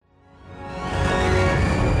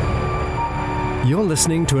You're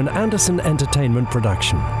listening to an Anderson Entertainment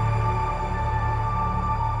production.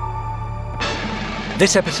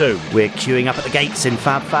 This episode, we're queuing up at the gates in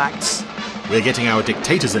Fab Facts. We're getting our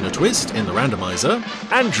dictators in a twist in the randomizer.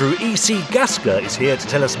 Andrew E.C. Gaska is here to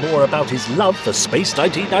tell us more about his love for Space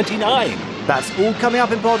 1999. That's all coming up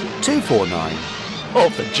in Pod 249.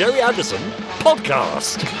 Of the Jerry Anderson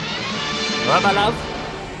Podcast. Right, my love?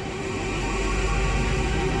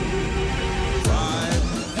 5,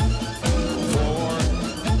 4,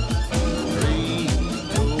 3,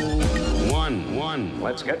 2, 1.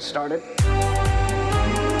 Let's get started.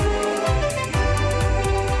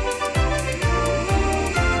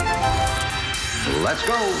 Let's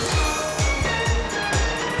go.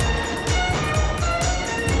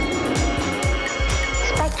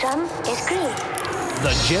 Spectrum is green.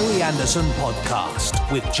 The Jerry Anderson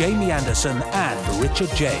Podcast with Jamie Anderson and Richard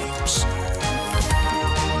James.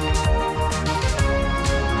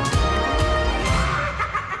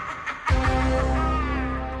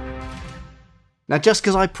 Now, just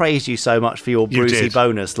because I praised you so much for your Brucey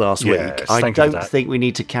bonus last week, I don't think we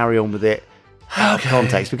need to carry on with it out of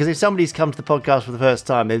context, because if somebody's come to the podcast for the first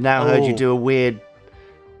time, they've now heard you do a weird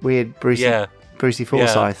Brucey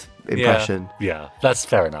Forsyth impression. Yeah, that's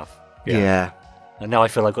fair enough. Yeah. And now I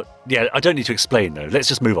feel I've got... Yeah, I don't need to explain, though. Let's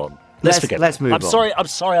just move on. Let's move on. I'm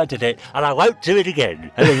sorry I did it, and I won't do it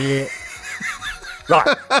again.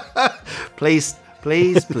 Right. Please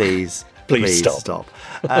stop.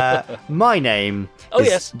 My name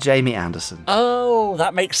is Jamie Anderson. Oh,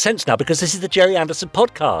 that makes sense now, because this is the Jerry Anderson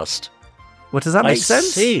Podcast. What, does that make sense? I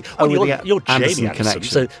see. Well, you're Jamie Anderson,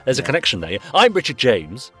 so there's a connection there. I'm Richard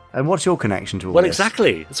James. And what's your connection to all Well, this?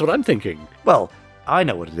 exactly. That's what I'm thinking. Well, I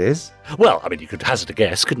know what it is. Well, I mean, you could hazard a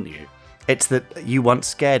guess, couldn't you? It's that you once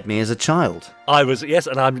scared me as a child. I was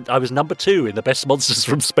number 2 in the Best Monsters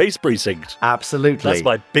from Space Precinct. Absolutely. That's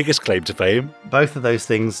my biggest claim to fame. Both of those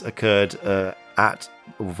things occurred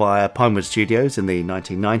via Pinewood Studios in the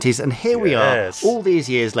 1990s, and here we are, all these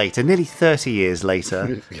years later, nearly 30 years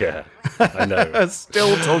later. Yeah, I know.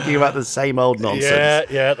 Still talking about the same old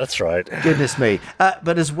nonsense. Yeah, that's right. Goodness me.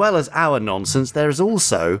 But as well as our nonsense, there is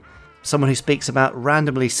also someone who speaks about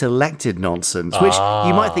randomly selected nonsense, which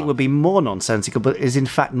you might think would be more nonsensical, but is in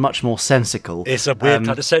fact much more sensical. It's a weird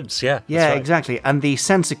kind of sense, yeah. Yeah, right. Exactly. And the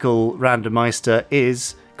sensical randomizer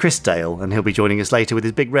is Chris Dale, and he'll be joining us later with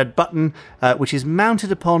his big red button, which is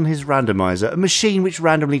mounted upon his randomizer, a machine which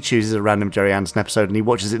randomly chooses a random Jerry Anderson episode, and he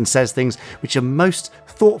watches it and says things which are most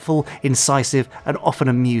thoughtful, incisive, and often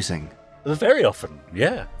amusing. Very often,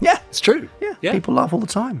 yeah. Yeah. It's true. Yeah. People laugh all the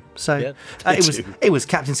time. So they it was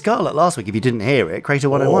Captain Scarlet last week, if you didn't hear it, Crater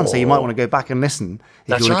 101, so you might want to go back and listen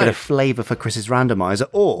if you want to get a flavour for Chris's randomizer,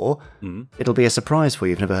 or it'll be a surprise for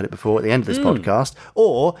you if you've never heard it before at the end of this podcast,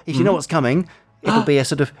 or if you know what's coming, it'll be a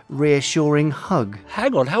sort of reassuring hug.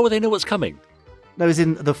 Hang on, how will they know what's coming? No, as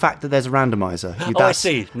in the fact that there's a randomizer. I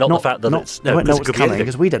see. Not the fact that it's... No, we don't know what's coming,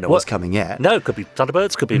 because we don't know what's coming yet. No, it could be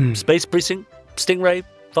Thunderbirds, could be Space Precinct, Stingray,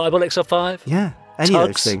 Fireball XL5. Yeah, any of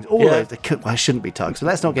those things. All those. Well, shouldn't be tugs, but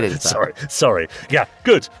let's not get into that. Sorry. Yeah,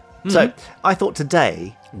 good. So, I thought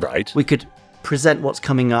today we could present what's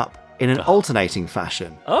coming up in an alternating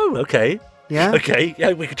fashion. Oh, okay. Yeah? Okay,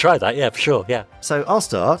 yeah, we could try that, yeah, for sure, yeah. So, I'll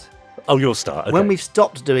start. Oh, you'll start, okay. When we've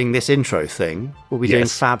stopped doing this intro thing, we'll be doing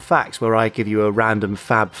Fab Facts, where I give you a random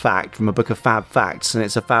Fab Fact from a book of Fab Facts, and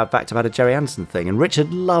it's a Fab Fact about a Jerry Anderson thing, and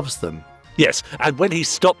Richard loves them. Yes, and when he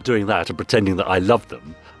stopped doing that and pretending that I loved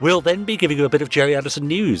them, we'll then be giving you a bit of Jerry Anderson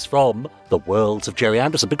news from the worlds of Jerry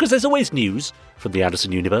Anderson, because there's always news from the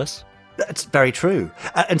Anderson universe. That's very true.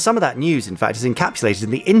 And some of that news, in fact, is encapsulated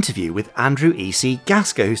in the interview with Andrew E.C.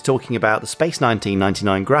 Gaska, who's talking about the Space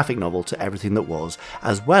 1999 graphic novel To Everything That Was,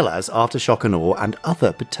 as well as Aftershock and Awe and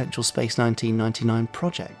other potential Space 1999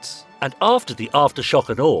 projects. And after the Aftershock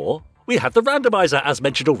and Awe, we have the randomizer, as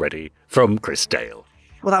mentioned already, from Chris Dale.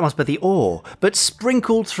 Well, that must be the Awe, but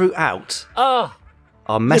sprinkled throughout are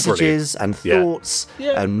messages and thoughts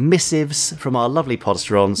and missives from our lovely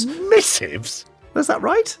podsterons. Missives? Was that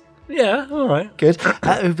right? Yeah, all right. Good.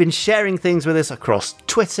 Who've been sharing things with us across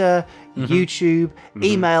Twitter, YouTube,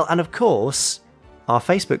 email, and of course, our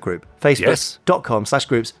Facebook group,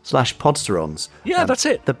 facebook.com/groups/podsterons. Yeah, that's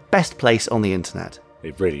it. The best place on the internet.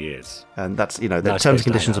 It really is. And that's, the terms and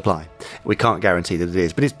conditions apply. We can't guarantee that it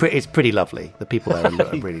is, but it's pretty lovely. The people there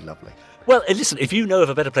are really lovely. Well, listen, if you know of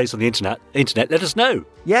a better place on the internet, let us know.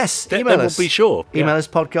 Yes, email us. We'll be sure. Email us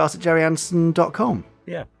podcast@jerryanderson.com.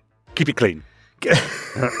 Yeah. Keep it clean.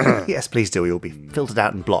 Yes, please do. You'll be filtered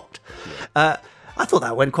out and blocked. I thought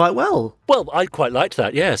that went quite well. Well, I quite liked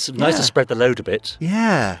that, yes. Nice to spread the load a bit.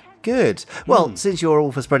 Yeah, good. Well, since you're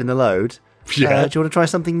all for spreading the load, do you want to try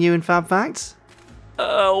something new in Fab Facts?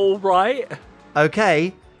 All right.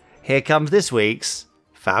 Okay, here comes this week's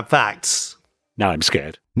Fab Facts. Now I'm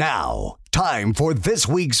scared. Now, time for this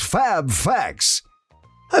week's Fab Facts.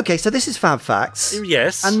 Okay, so this is Fab Facts.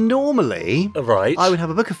 Yes. And normally, Right. I would have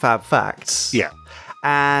a book of Fab Facts. Yeah.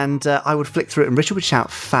 And I would flick through it, and Richard would shout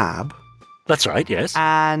Fab. That's right, yes.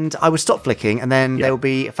 And I would stop flicking, and then there would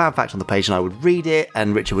be a Fab Fact on the page, and I would read it,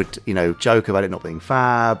 and Richard would, joke about it not being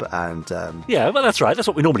Fab, and... Yeah, well, that's right. That's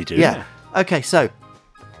what we normally do. Yeah. Okay, so,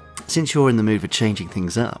 since you're in the mood for changing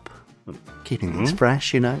things up, keeping things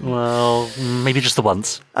fresh, Well, maybe just the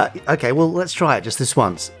once. Okay, well, let's try it just this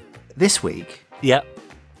once. This week, Yeah.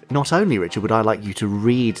 not only, Richard, would I like you to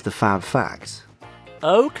read the Fab Fact,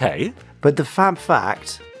 Okay. but the Fab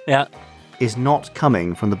Fact Yeah. is not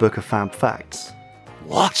coming from the book of Fab Facts.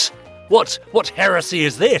 What? What heresy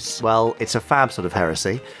is this? Well, it's a fab sort of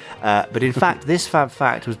heresy. But in fact, this Fab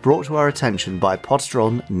Fact was brought to our attention by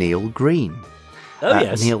podsteron Neil Green. Oh,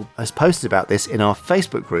 yes. Neil has posted about this in our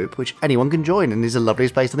Facebook group, which anyone can join and is the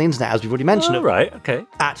loveliest place on the internet, as we've already mentioned. All right, okay.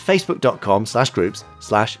 At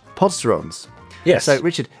facebook.com/groups/podsterons. Yes. So,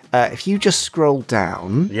 Richard, if you just scroll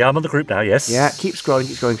down... Yeah, I'm on the group now, yes. Yeah, keep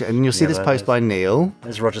scrolling, and you'll see this post by Neil.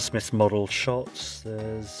 There's Roger Smith's model shots.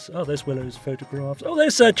 There's Willow's photographs. Oh,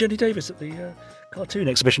 there's Jenny Davis at the cartoon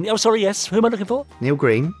exhibition. Oh, sorry, yes. Who am I looking for? Neil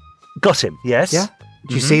Green. Got him, yes. Yeah?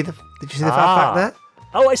 Did you see the Fab Fact there?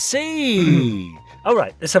 Oh, I see. All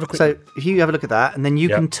right, let's have a quick... So, if you have a look at that, and then you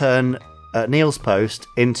can turn Neil's post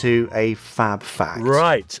into a Fab Fact.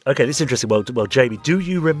 Right. Okay, this is interesting. Well, Jamie, do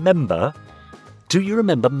you remember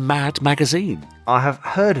Mad Magazine? I have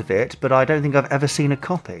heard of it, but I don't think I've ever seen a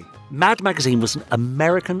copy. Mad Magazine was an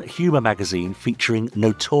American humour magazine featuring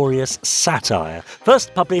notorious satire.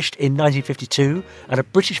 First published in 1952, and a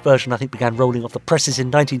British version, I think, began rolling off the presses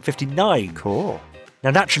in 1959. Cool. Now,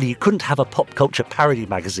 naturally, you couldn't have a pop culture parody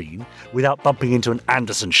magazine without bumping into an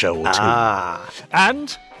Anderson show or two.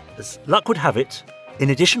 And, as luck would have it, in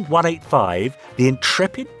edition 185, the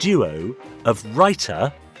intrepid duo of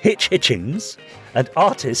writer Hitch Hitchings and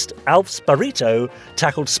artist Alf Sparito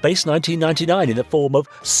tackled Space 1999 in the form of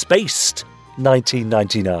Spaced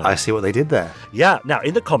 1999. I see what they did there. Yeah, now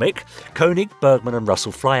in the comic, Koenig, Bergman and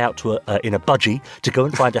Russell fly out to in a budgie to go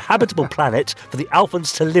and find a habitable planet for the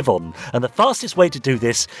Alphans to live on. And the fastest way to do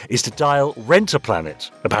this is to dial Rent a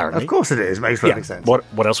Planet, apparently. Of course it is. Makes perfect sense.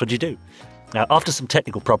 What else would you do? Now, after some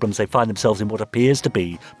technical problems, they find themselves in what appears to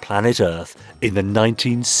be planet Earth in the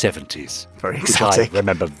 1970s. Very exotic. Which I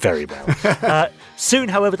remember very well. Soon,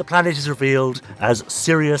 however, the planet is revealed as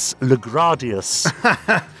Sirius Lugradius.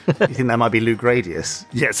 You think that might be Lugradius?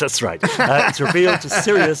 Yes, that's right. It's revealed to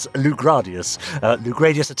Sirius Lugradius.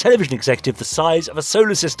 Lugradius, a television executive the size of a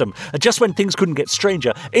solar system. And just when things couldn't get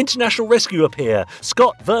stranger, international rescue appear.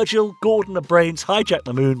 Scott, Virgil, Gordon and Brains hijack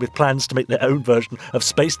the moon with plans to make their own version of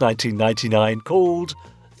Space 1999 called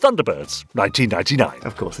Thunderbirds 1999.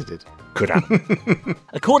 Of course it did. Could happen.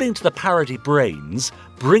 According to the parody Brains,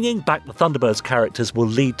 bringing back the Thunderbirds characters will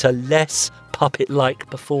lead to less puppet-like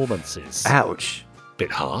performances. Ouch.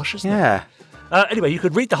 Bit harsh, isn't it? Yeah. Anyway, you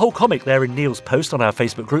could read the whole comic there in Neil's post on our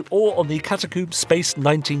Facebook group or on the Catacomb Space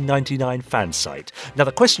 1999 fan site. Now,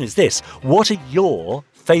 the question is this. What are your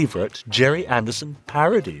favourite Jerry Anderson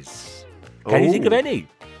parodies? Can you think of any?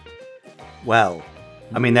 Well,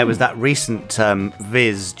 I mean, there was that recent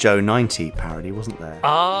Viz Joe 90 parody, wasn't there?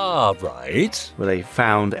 Ah, right. Where they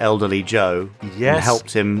found elderly Joe and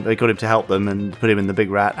helped him. They got him to help them and put him in the big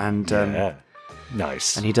rat and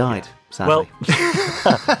nice. And he died, sadly. Well,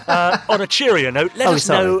 on a cheerier note, let us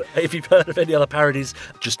know if you've heard of any other parodies.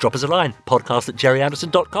 Just drop us a line,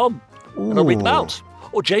 podcast@jerryanderson.com, and I'll read them out.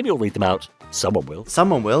 Or Jamie will read them out. Someone will.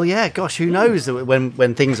 Someone will, yeah. Gosh, who knows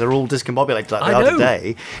when things are all discombobulated like they are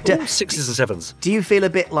today. All sixes and sevens. Do you feel a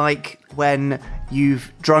bit like when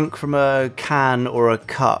you've drunk from a can or a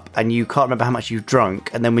cup and you can't remember how much you've drunk,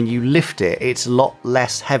 and then when you lift it, it's a lot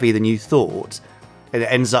less heavy than you thought, and it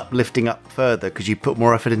ends up lifting up further because you put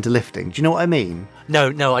more effort into lifting? Do you know what I mean?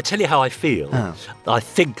 No, I tell you how I feel. Oh. I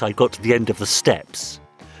think I got to the end of the steps,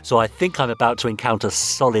 so I think I'm about to encounter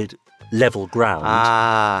solid level ground,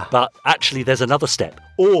 but actually there's another step,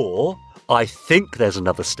 or I think there's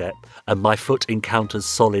another step and my foot encounters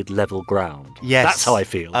solid level ground. Yes, that's how I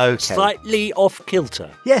feel. Okay, slightly off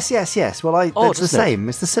kilter. Yes. Well, it's the same.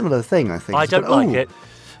 It's the similar thing, I think. I don't like it,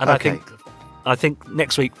 and okay. I think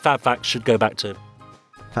next week Fab Facts should go back to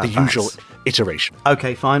the usual iteration.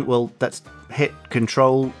 Okay, fine. Well, let's hit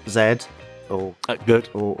Control Z. Or good,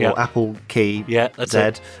 or Apple key that's Z,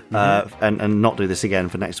 it. And not do this again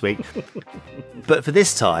for next week. But for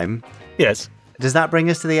this time, yes. Does that bring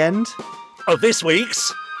us to the end? Oh, this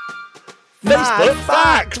week's Facebook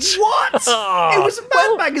fact. What? It was a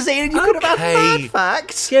Mad magazine and you could have had Mad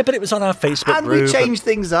Facts. Yeah, but it was on our Facebook And group. we changed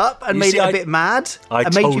things up and made it a bit mad.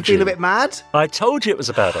 And made you feel a bit mad. I told you it was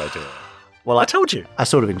a bad idea. Well, I told you. I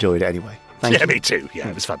sort of enjoyed it anyway. Thank you. Me too. Yeah,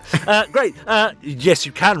 it was fun. Great. Yes,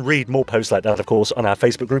 you can read more posts like that, of course, on our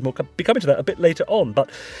Facebook group. We'll be coming to that a bit later on. But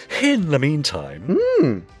in the meantime,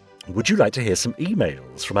 would you like to hear some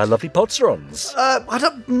emails from our lovely Podsterons? I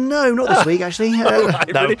don't know, not this week, actually.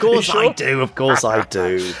 Right, no, really? of course Are you sure? I do. Of course I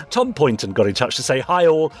do. Tom Poynton got in touch to say, "Hi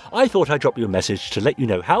all, I thought I'd drop you a message to let you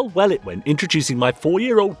know how well it went introducing my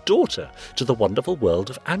 4-year-old daughter to the wonderful world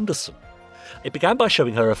of Anderson. It began by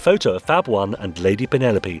showing her a photo of Fab One and Lady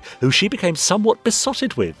Penelope, who she became somewhat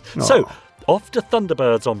besotted with. So, off to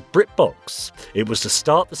Thunderbirds on BritBox. It was to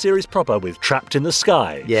start the series proper with Trapped in the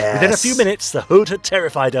Sky. Yes. Within a few minutes, the hood had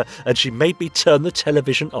terrified her, and she made me turn the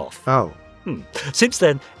television off. Oh. Since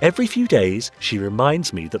then, every few days, she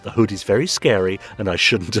reminds me that the hood is very scary and I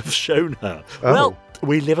shouldn't have shown her. Oh. Well,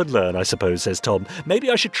 we live and learn, I suppose, says Tom. Maybe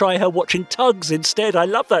I should try her watching Tugs instead. I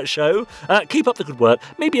love that show. Keep up the good work.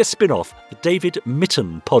 Maybe a spin-off. The David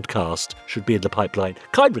Mitten podcast should be in the pipeline.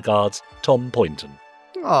 Kind regards, Tom Poynton."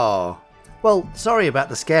 Oh. Well, sorry about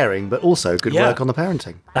the scaring, but also good work on the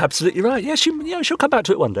parenting. Absolutely right. Yeah, she'll come back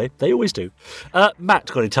to it one day. They always do. Matt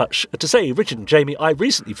got in touch to say, "Richard and Jamie, I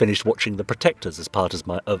recently finished watching The Protectors as part of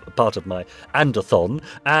my Anderthon,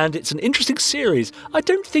 and it's an interesting series. I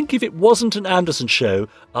don't think if it wasn't an Anderson show,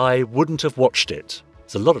 I wouldn't have watched it."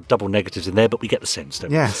 There's a lot of double negatives in there, but we get the sense,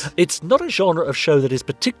 don't we? Yes. It's not a genre of show that is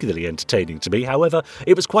particularly entertaining to me. However,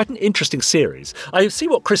 it was quite an interesting series. I see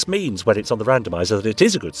what Chris means when it's on the randomizer, that it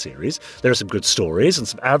is a good series. There are some good stories and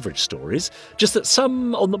some average stories, just that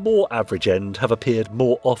some on the more average end have appeared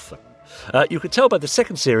more often. You could tell by the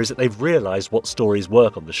second series that they've realised what stories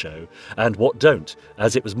work on the show and what don't,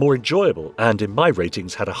 as it was more enjoyable and, in my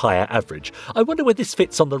ratings, had a higher average. I wonder where this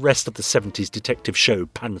fits on the rest of the 70s detective show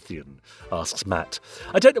pantheon, asks Matt.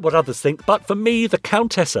 I don't know what others think, but for me, the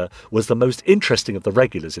Countessa was the most interesting of the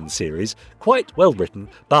regulars in the series. Quite well written,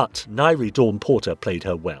 but Nairi Dawn Porter played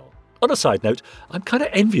her well. On a side note, I'm kind of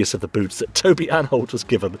envious of the boots that Toby Anholt was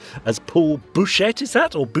given as Paul Bouchet, is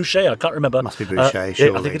that? Or Boucher? I can't remember. Must be Boucher,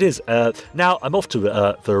 surely. I think it is. Now, I'm off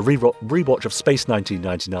to for a rewatch of Space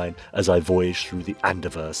 1999 as I voyage through the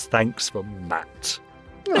Anderverse. Thanks from Matt.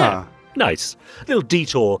 Yeah, nice. A little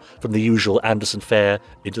detour from the usual Anderson fare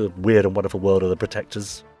into the weird and wonderful world of the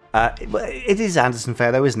Protectors. It is Anderson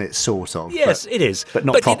fare, though, isn't it? Sort of. Yes, it is. But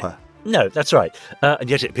not proper. No, that's right. And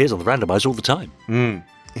yet it appears on the randomizer all the time.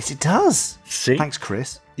 Yes, it does. See? Thanks,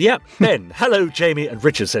 Chris. Yeah, Ben. Hello, Jamie and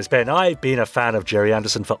Richard, says Ben. I've been a fan of Gerry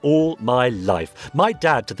Anderson for all my life. My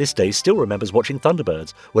dad, to this day, still remembers watching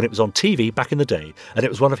Thunderbirds when it was on TV back in the day, and it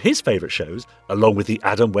was one of his favourite shows, along with the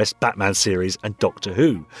Adam West Batman series and Doctor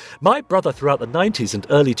Who. My brother, throughout the 90s and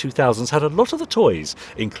early 2000s, had a lot of the toys,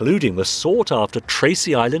 including the sought-after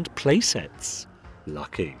Tracy Island playsets.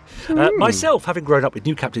 Lucky. Myself, having grown up with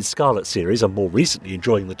New Captain Scarlet series and more recently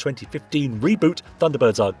enjoying the 2015 reboot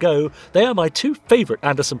Thunderbirds Are Go, they are my two favourite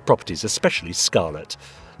Anderson properties, especially Scarlet.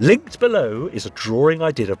 Linked below is a drawing I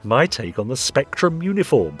did of my take on the Spectrum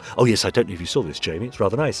uniform. Oh yes, I don't know if you saw this, Jamie, it's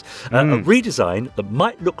rather nice. A redesign that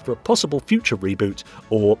might look for a possible future reboot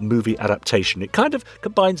or movie adaptation. It kind of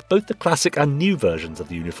combines both the classic and new versions of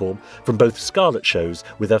the uniform from both Scarlet shows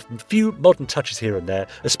with a few modern touches here and there,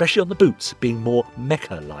 especially on the boots being more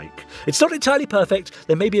mecha-like. It's not entirely perfect,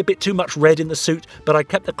 there may be a bit too much red in the suit, but I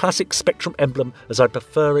kept the classic Spectrum emblem as I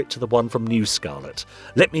prefer it to the one from New Scarlet.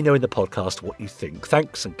 Let me know in the podcast what you think.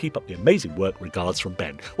 Thanks, and keep up the amazing work. Regards from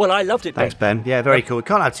Ben. Well, I loved it, Ben. Thanks, Ben. Yeah, very cool. We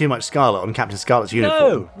can't have too much Scarlet on Captain Scarlet's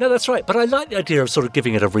uniform. No, that's right. But I like the idea of sort of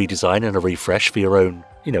giving it a redesign and a refresh for your own,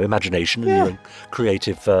 imagination and your own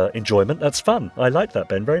creative enjoyment. That's fun. I like that,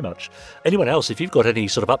 Ben, very much. Anyone else, if you've got any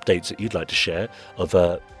sort of updates that you'd like to share of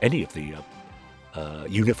any of the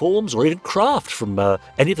uniforms or even craft from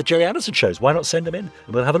any of the Gerry Anderson shows, why not send them in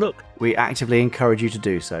and we'll have a look. We actively encourage you to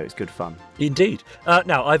do so. It's good fun. Indeed.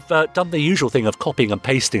 Now, I've done the usual thing of copying and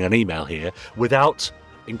pasting an email here without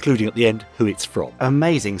including at the end who it's from.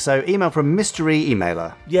 Amazing. So, email from mystery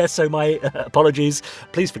emailer. Yeah, so my apologies.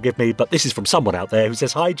 Please forgive me, but this is from someone out there who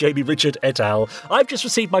says, "Hi, Jamie, Richard, et al. I've just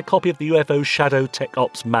received my copy of the UFO Shadow Tech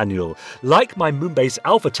Ops Manual. Like my Moonbase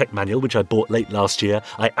Alpha Tech Manual, which I bought late last year,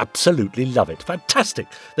 I absolutely love it. Fantastic.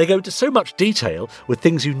 They go into so much detail with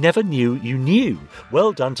things you never knew you knew.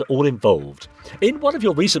 Well done to all involved. In one of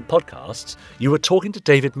your recent podcasts, you were talking to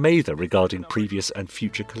David Mather regarding previous and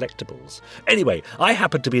future collectibles. Anyway, I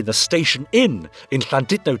happened to be in the Station Inn in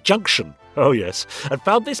Llandudno Junction Oh, yes, and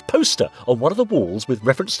found this poster on one of the walls with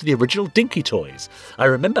reference to the original Dinky toys. I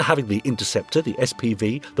remember having the Interceptor, the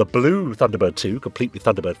SPV, the blue Thunderbird 2, complete with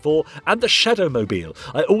Thunderbird 4, and the Shadowmobile.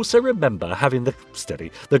 I also remember having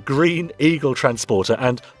the green Eagle Transporter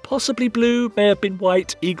and possibly blue, may have been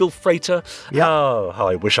white, Eagle Freighter. Yep. Oh, how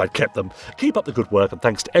I wish I'd kept them. Keep up the good work, and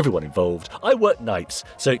thanks to everyone involved. I work nights,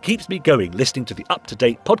 so it keeps me going listening to the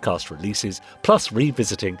up-to-date podcast releases, plus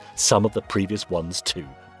revisiting some of the previous ones too.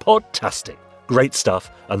 Podtastic. Great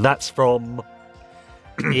stuff. And that's from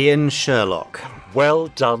Ian Sherlock. Well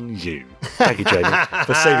done, you. Thank you, Jamie,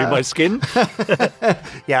 for saving my skin.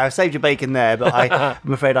 Yeah, I've saved your bacon there, but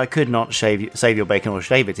I'm afraid I could not save your bacon, or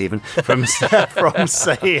shave it even, from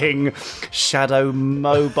saying Shadow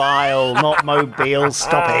Mobile, not Mobile.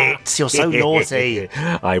 Stop it. You're so naughty.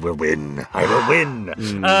 I will win. I will win.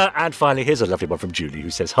 And finally, here's a lovely one from Julie, who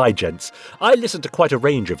says, Hi, gents. I listen to quite a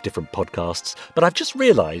range of different podcasts, but I've just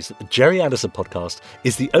realised that the Jerry Anderson podcast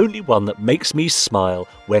is the only one that makes me smile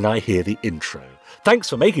when I hear the intro. Thanks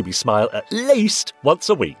for making me smile at least once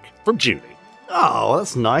a week. From Julie. Oh,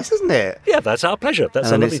 that's nice, isn't it? Yeah, that's our pleasure.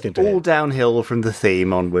 That's a lovely thing to hear. All downhill from the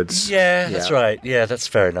theme onwards. Yeah, that's right. Yeah, that's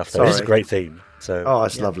fair enough. Though. It is a great theme. So, oh,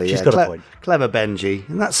 it's lovely. She's got a point. Clever Benji.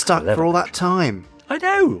 And that's stuck for all that time. I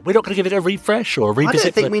know. We're not going to give it a refresh or a revisit. I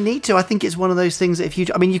don't think we need to. I think it's one of those things that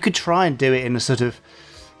you could try and do it in a sort of,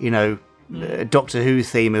 Doctor Who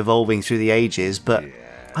theme evolving through the ages, but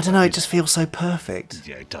I don't know, it just feels so perfect.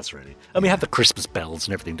 Yeah, it does really. And we have the Christmas bells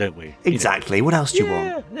and everything, don't we? Exactly. What else do you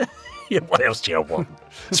want? Yeah, what else do you want?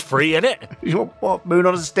 It's free, innit? You want what? Moon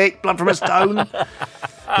on a stick? Blood from a stone?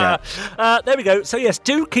 There we go. So yes,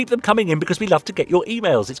 do keep them coming in because we love to get your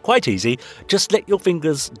emails. It's quite easy. Just let your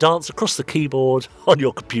fingers dance across the keyboard on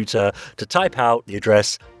your computer to type out the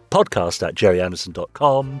address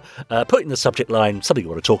podcast@jerryanderson.com, put in the subject line something you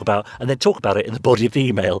want to talk about, and then talk about it in the body of the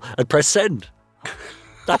email and press send.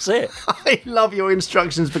 That's it. I love your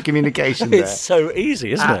instructions for communication there. It's so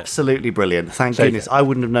easy, isn't it? Absolutely brilliant. Thank goodness. I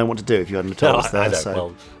wouldn't have known what to do if you hadn't told us there. I know.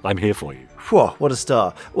 Well, I'm here for you. Whew, what a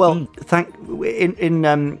star. Well,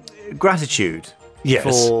 in gratitude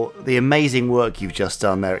for the amazing work you've just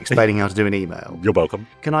done there explaining how to do an email. You're welcome.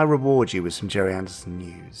 Can I reward you with some Jerry Anderson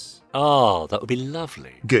news? Oh, that would be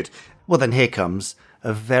lovely. Good. Well, then here comes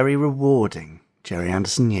a very rewarding Jerry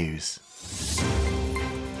Anderson news.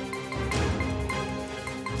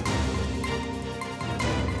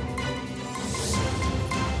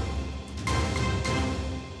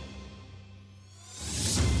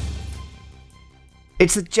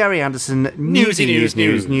 It's the Jerry Anderson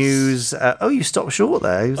news. Oh, you stopped short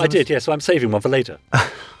there. I did, so I'm saving one for later.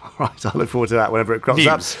 Right, I look forward to that whenever it crops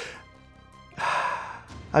up.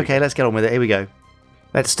 Okay, let's get on with it. Here we go.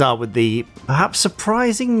 Let's start with the perhaps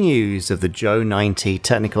surprising news of the Joe 90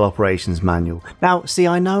 Technical Operations Manual. Now, see,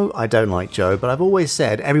 I know I don't like Joe, but I've always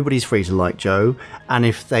said everybody's free to like Joe, and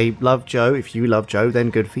if you love Joe, then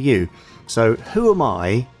good for you. So who am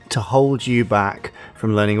I to hold you back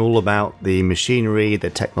from learning all about the machinery, the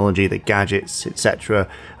technology, the gadgets, etc.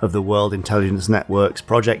 of the World Intelligence Network's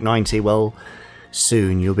Project 90? Well,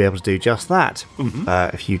 soon you'll be able to do just that.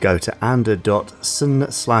 If you go to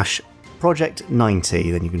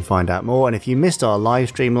ander.sun/Project90, then you can find out more. And if you missed our live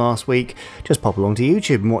stream last week, just pop along to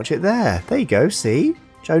YouTube and watch it there. There you go, see?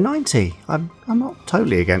 Joe 90. I'm not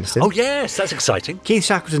totally against it. Oh, yes, that's exciting. Keith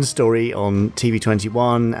Shackleton's story on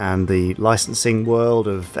TV21 and the licensing world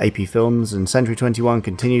of AP Films and Century 21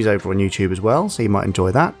 continues over on YouTube as well, so you might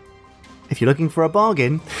enjoy that. If you're looking for a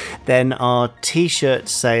bargain, then our t-shirt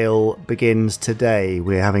sale begins today.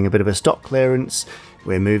 We're having a bit of a stock clearance.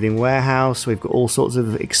 We're moving warehouse. We've got all sorts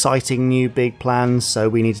of exciting new big plans, so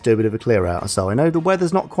we need to do a bit of a clear out. So I know the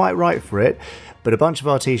weather's not quite right for it, but a bunch of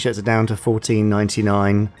our t-shirts are down to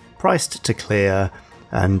 $14.99, priced to clear.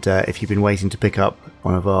 And if you've been waiting to pick up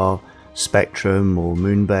one of our Spectrum or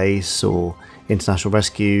Moonbase or International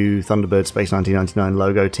Rescue Thunderbird Space 1999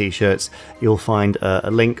 logo t-shirts, you'll find a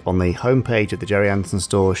link on the homepage of the Jerry Anderson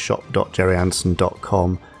store,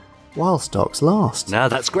 shop.jerryanderson.com, while stocks last. Now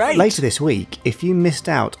that's great. Later this week, if you missed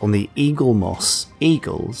out on the Eagle Moss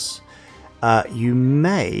Eagles, you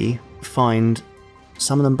may find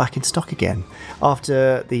some of them back in stock again.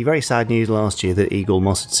 After the very sad news last year that Eagle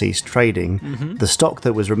Moss had ceased trading, the stock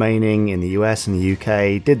that was remaining in the US and the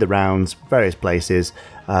UK did the rounds various places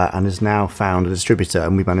and has now found a distributor,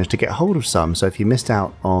 and we managed to get hold of some. So if you missed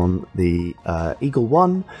out on the Eagle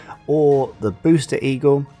 1 or the Booster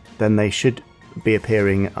Eagle, then they should be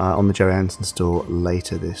appearing on the Jerry Anderson store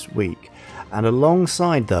later this week. And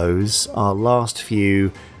alongside those, our last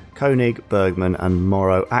few Koenig, Bergman and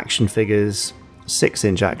Morrow action figures,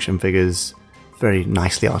 6-inch action figures, very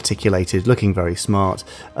nicely articulated, looking very smart,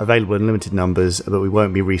 available in limited numbers, but we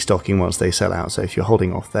won't be restocking once they sell out. So if you're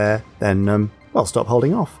holding off there, then, stop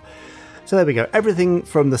holding off. So there we go. Everything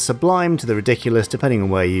from the sublime to the ridiculous, depending on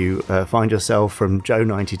where you find yourself, from Joe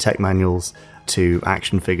 90 tech manuals to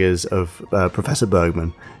action figures of Professor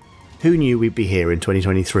Bergman. Who knew we'd be here in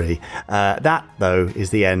 2023? That, though, is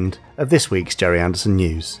the end of this week's Jerry Anderson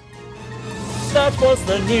News. That was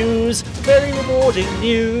the news. Very rewarding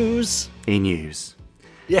news. E-News.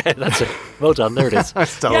 Yeah, that's it. Well done. There it is. I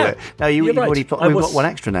stole it. No, you've right. already we've got one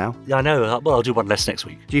extra now. Yeah, I know. Well, I'll do one less next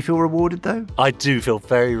week. Do you feel rewarded, though? I do feel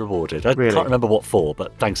very rewarded. I Really? can't remember what for,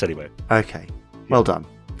 but thanks anyway. Okay. Well done.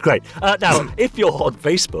 Great. Now, if you're on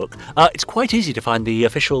Facebook, it's quite easy to find the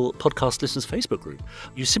official Podcast Listeners Facebook group.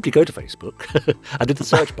 You simply go to Facebook and in the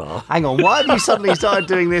search bar... Hang on, why have you suddenly started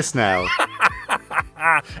doing this now?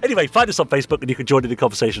 Anyway, find us on Facebook and you can join in the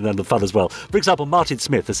conversation and the fun as well. For example, Martin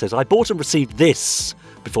Smith says, I bought and received this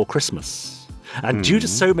before Christmas. And due to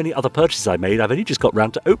so many other purchases I made, I've only just got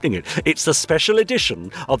round to opening it. It's the special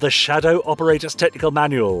edition of the Shadow Operator's Technical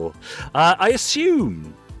Manual. I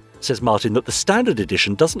assume, says Martin, that the standard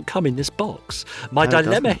edition doesn't come in this box. My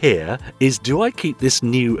dilemma here is, do I keep this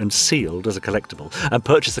new and sealed as a collectible and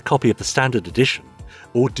purchase a copy of the standard edition?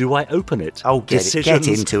 Or do I open it? Oh, get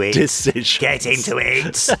into it. Decisions. Get into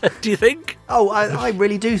it. Do you think? Oh, I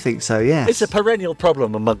really do think so, yes. It's a perennial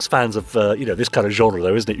problem amongst fans of, this kind of genre,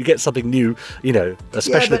 though, isn't it? You get something new, a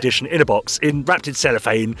special edition in a box, wrapped in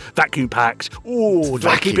cellophane, vacuum packed. Ooh, do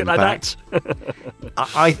I keep it like that?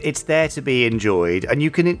 It's there to be enjoyed, and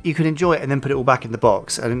you can enjoy it and then put it all back in the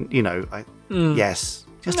box. And, yes.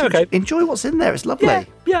 Just enjoy what's in there. It's lovely.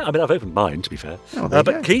 Yeah, I mean, I've opened mine, to be fair. Oh, there you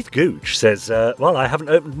but go. Keith Gooch says, well, I haven't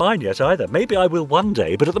opened mine yet either. Maybe I will one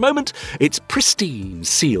day, but at the moment, it's pristine,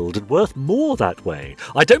 sealed, and worth more that way.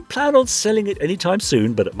 I don't plan on selling it anytime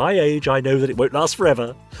soon, but at my age, I know that it won't last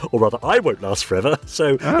forever. Or rather, I won't last forever.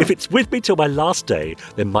 So if it's with me till my last day,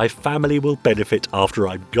 then my family will benefit after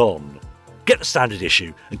I'm gone. Get the standard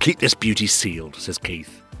issue and keep this beauty sealed, says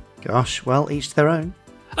Keith. Gosh, well, each their own.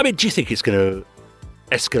 I mean, do you think it's going to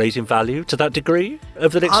escalate in value to that degree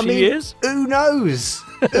over the next few years? Who knows?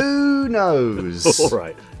 Who knows? All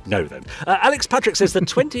right. No, then. Alex Patrick says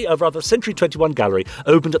the Century 21 gallery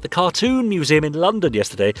opened at the Cartoon Museum in London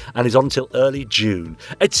yesterday and is on till early June.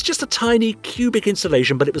 It's just a tiny cubic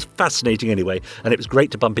installation, but it was fascinating anyway, and it was great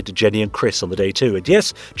to bump into Jenny and Chris on the day too. And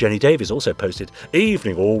yes, Jenny Davies also posted,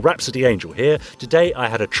 Evening all, Rhapsody Angel here. Today I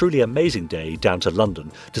had a truly amazing day down to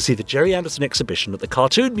London to see the Jerry Anderson exhibition at the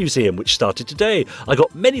Cartoon Museum, which started today. I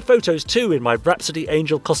got many photos too in my Rhapsody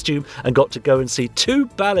Angel costume and got to go and see 2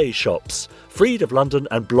 ballet shops, Freed of London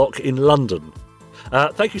and Block in London.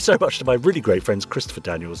 Thank you so much to my really great friends Christopher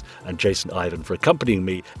Daniels and Jason Ivan for accompanying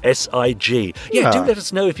me, SIG. Yeah, do let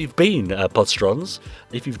us know if you've been, Podstrons.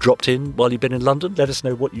 If you've dropped in while you've been in London, let us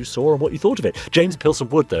know what you saw and what you thought of it. James Pilson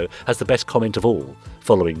Wood, though, has the best comment of all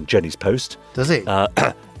following Jenny's post. Does he?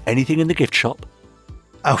 Anything in the gift shop?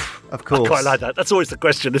 Oh, of course. I quite like that. That's always the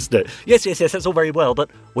question, isn't it? Yes, that's all very well, but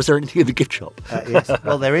was there anything in the gift shop? Yes.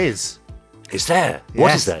 Well, there is. Is there?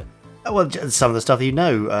 What is there? Well, some of the stuff the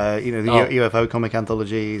UFO comic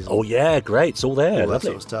anthologies. Oh, yeah, great. It's all there. All that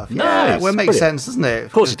sort of stuff. Nice. Yeah, well, it makes sense, doesn't it?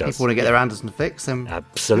 Of course it does. If people want to get their Anderson fix, then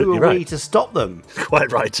absolutely who are we to stop them?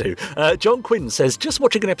 Quite right, too. John Quinn says, just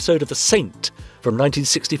watching an episode of The Saint from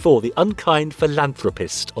 1964, The Unkind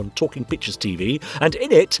Philanthropist on Talking Pictures TV, and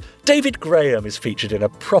in it, David Graham is featured in a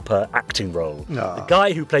proper acting role. The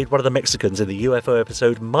guy who played one of the Mexicans in the UFO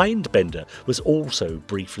episode Mindbender was also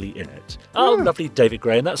briefly in it. Oh, lovely David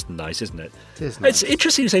Graham. That's nice, isn't it? It is nice. It's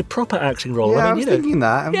interesting to say proper acting role. Yeah, I was thinking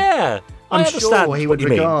that. Yeah, I'm I understand sure he would what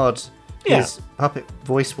you regard mean. his puppet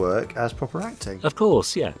voice work as proper acting. Of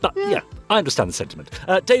course, yeah. But yeah, I understand the sentiment.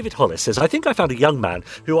 David Hollis says, I think I found a young man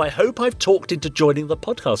who I hope I've talked into joining the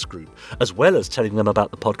podcast group, as well as telling them about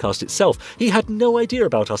the podcast itself. He had no idea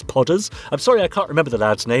about us podders. I'm sorry I can't remember the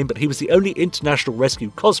lad's name, but he was the only International Rescue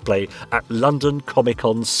cosplay at London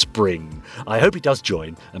Comic-Con Spring. I hope he does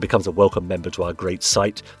join and becomes a welcome member to our great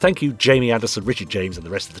site. Thank you, Jamie Anderson, Richard James, and the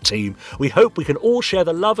rest of the team. We hope we can all share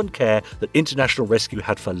the love and care that International Rescue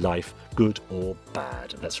had for life, good or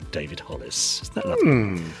bad. And that's from David Hollis. Isn't that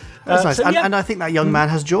lovely? That's nice. And I think that young man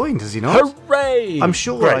has joined, has he not? Hooray! I'm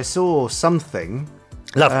sure I saw something.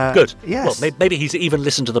 Good. Yes. Well, maybe he's even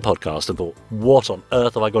listened to the podcast and thought, what on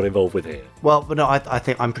earth have I got involved with here? Well, but no,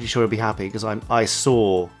 I'm pretty sure he'll be happy because I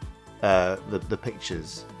saw the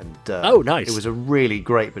pictures and oh, nice. It was a really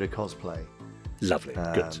great bit of cosplay. Lovely.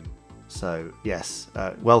 Good. So, yes,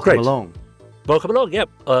 welcome along. Welcome along, yeah.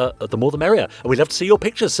 The more the merrier. And we'd love to see your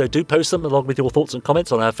pictures, so do post them along with your thoughts and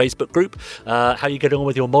comments on our Facebook group. How you getting on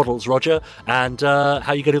with your models, Roger? And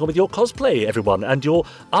how you getting on with your cosplay, everyone? And your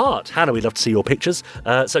art. Hannah, we'd love to see your pictures.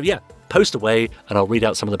 So yeah, post away and I'll read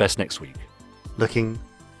out some of the best next week. Looking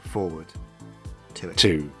forward to it.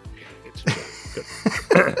 Good.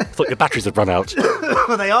 I thought your batteries had run out.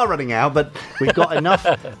 Well, they are running out, but we've got enough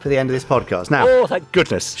for the end of this podcast. Now, oh, thank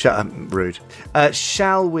goodness. Shut up, rude.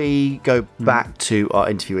 Shall we go back to our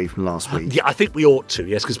interviewee from last week? Yeah, I think we ought to,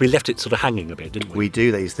 yes, because we left it sort of hanging a bit, didn't we? We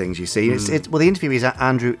do these things, you see. Well, the interviewee is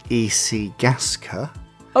Andrew E.C. Gaska.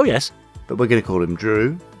 Oh, yes. But we're going to call him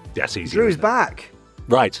Drew. That's easy. Drew's back.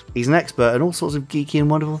 Right. He's an expert in all sorts of geeky and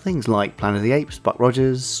wonderful things like Planet of the Apes, Buck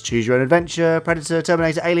Rogers, Choose Your Own Adventure, Predator,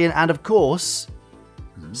 Terminator, Alien, and of course,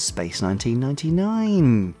 Space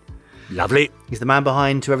 1999. Lovely. He's the man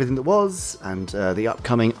behind To Everything That Was and the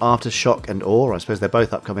upcoming Aftershock and Awe. I suppose they're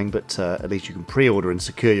both upcoming, but at least you can pre-order and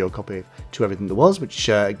secure your copy of To Everything That Was, which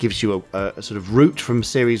gives you a sort of route from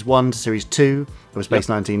Series 1 to Series 2 of Space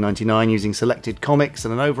 1999 using selected comics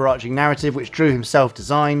and an overarching narrative which Drew himself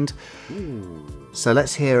designed. Ooh. So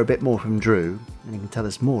let's hear a bit more from Drew, and he can tell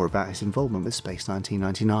us more about his involvement with Space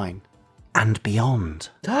 1999 and beyond.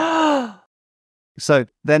 So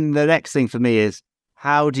then the next thing for me is,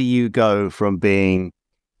 how do you go from being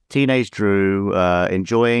teenage Drew,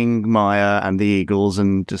 enjoying Maya and the Eagles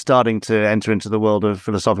and just starting to enter into the world of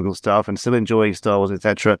philosophical stuff and still enjoying Star Wars,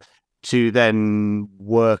 etc., to then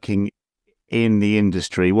working in the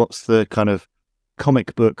industry? What's the kind of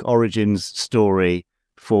comic book origins story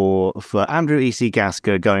for Andrew E.C.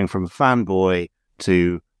 Gaska going from fanboy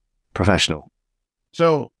to professional?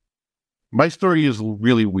 So my story is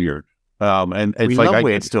really weird. And it's we like love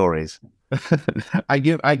weird stories. I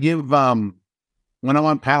give when I'm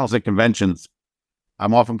on panels at conventions,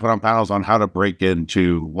 I'm often put on panels on how to break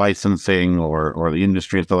into licensing or the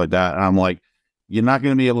industry and stuff like that. And I'm like, you're not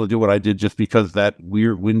going to be able to do what I did just because that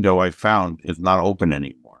weird window I found is not open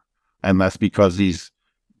anymore. And that's because these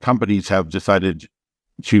companies have decided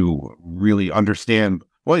to really understand,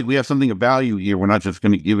 well, we have something of value here. We're not just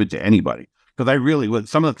going to give it to anybody. Because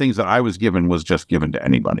some of the things that I was given was just given to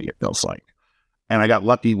anybody, it feels like. And I got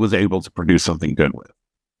lucky, was able to produce something good with it.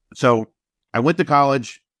 So I went to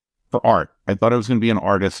college for art. I thought I was going to be an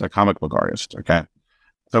artist, a comic book artist, okay?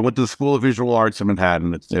 So I went to the School of Visual Arts in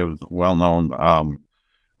Manhattan. It was a well-known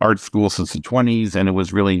art school since the 20s, and it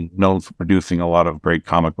was really known for producing a lot of great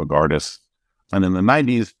comic book artists. And in the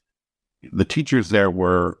 90s, the teachers there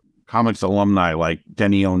were comics alumni like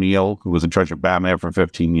Denny O'Neil, who was in charge of Batman for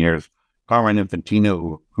 15 years, Carmine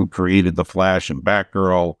Infantino, who created The Flash and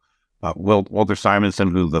Batgirl, Walter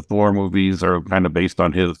Simonson, who the Thor movies are kind of based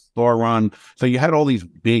on his Thor run. So you had all these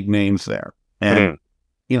big names there. And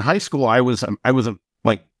in high school, I was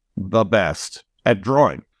like the best at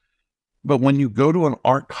drawing. But when you go to an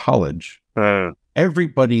art college,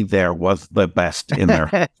 everybody there was the best in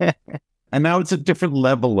their and now it's a different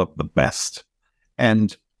level of the best.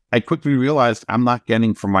 And I quickly realized I'm not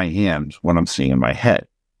getting from my hand what I'm seeing in my head.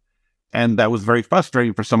 And that was very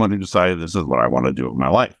frustrating for someone who decided this is what I want to do with my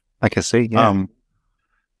life. I can see, yeah.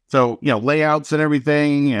 So, layouts and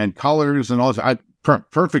everything and colors and all this,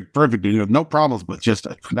 perfect, no problems, but just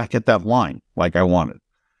I could not get that line like I wanted.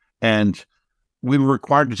 And we were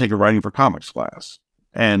required to take a writing for comics class.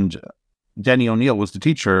 And Denny O'Neil was the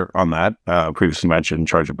teacher on that, previously mentioned, in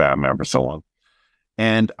charge of Batman for so long.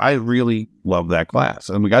 And I really loved that class.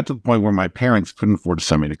 And we got to the point where my parents couldn't afford to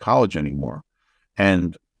send me to college anymore.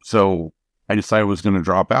 And so I decided I was going to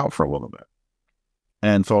drop out for a little bit.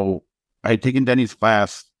 And so I had taken Denny's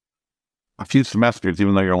class a few semesters,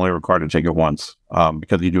 even though you're only required to take it once,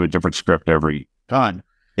 because you do a different script every time.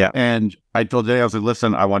 Yeah. And I told Denny, I was like,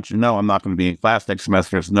 listen, I want you to know I'm not going to be in class next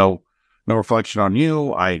semester. There's no reflection on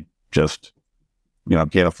you. I just,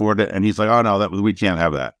 can't afford it. And he's like, oh, no, we can't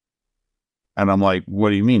have that. And I'm like, what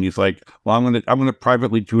do you mean? He's like, well, I'm going to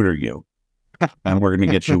privately tutor you and we're going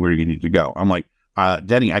to get you where you need to go. I'm like,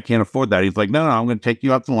 Denny, I can't afford that. He's like, no, I'm going to take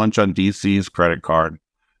you out to lunch on DC's credit card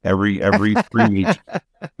every 3 weeks.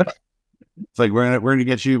 It's like, we're going to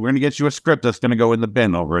get you a script that's going to go in the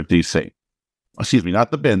bin over at DC. Excuse me,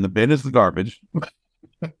 not the bin. The bin is the garbage.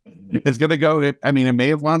 It's going to go, I mean, it may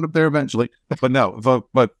have wound up there eventually, but no,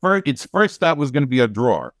 but its first stop was going to be a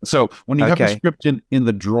drawer. So when you have a script in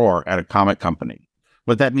the drawer at a comic company,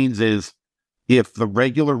 what that means is if the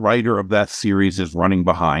regular writer of that series is running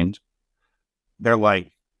behind, they're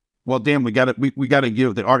like, well, damn, we got to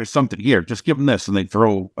give the artist something here. Just give them this. And they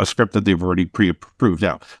throw a script that they've already pre-approved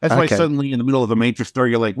out. That's why suddenly in the middle of a major story,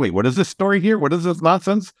 you're like, wait, what is this story here? What is this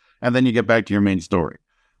nonsense? And then you get back to your main story.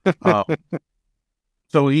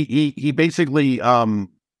 So he basically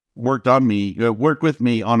worked with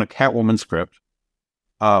me on a Catwoman script,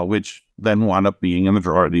 which then wound up being in the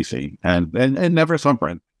drawer at DC and never saw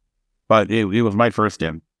print. But it was my first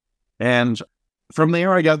in. And from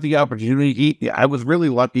there, I got the opportunity. I was really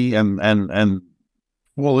lucky and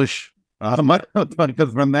foolish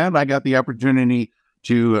because from that, I got the opportunity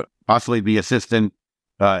to possibly be assistant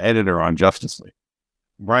editor on Justice League.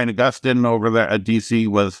 Brian Augustine over there at DC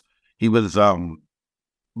was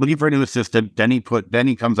looking for a new assistant. Then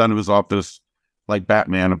he comes out of his office like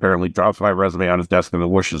Batman, apparently drops my resume on his desk and then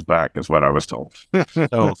whooshes back, is what I was told.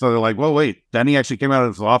 So they're like, well, wait, Denny actually came out of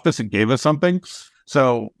his office and gave us something.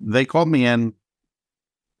 So they called me in.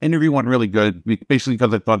 Interview went really good, basically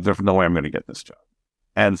because I thought there's no way I'm going to get this job.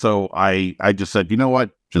 And so I just said, you know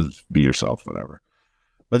what, just be yourself, whatever.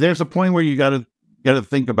 But there's a point where you got to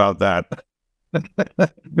think about that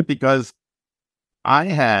because I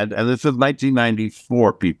had, and this is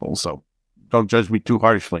 1994, people, so don't judge me too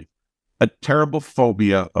harshly, a terrible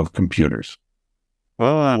phobia of computers.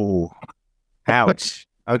 Oh, ouch.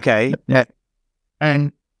 Okay. Yeah.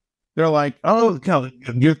 And they're like, oh,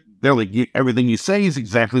 they're like, everything you say is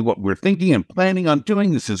exactly what we're thinking and planning on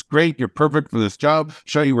doing. This is great. You're perfect for this job.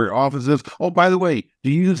 Show you where your office is. Oh, by the way,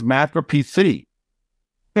 do you use Mac or PC?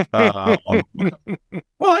 Well,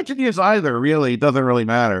 I can use either, really. It doesn't really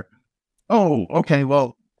matter. Oh, okay.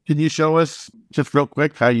 Well, can you show us just real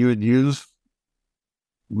quick how you would use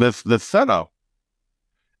this setup?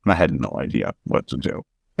 And I had no idea what to do.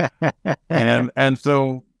 and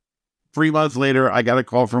so 3 months later, I got a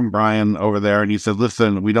call from Brian over there, and he said,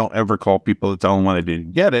 listen, we don't ever call people to tell them when they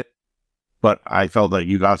didn't get it, but I felt that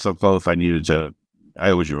you got so close, I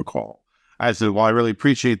owed you a call. I said, well, I really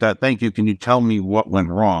appreciate that. Thank you. Can you tell me what went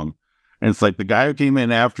wrong? And it's like the guy who came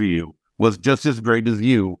in after you was just as great as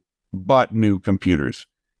you, but knew computers.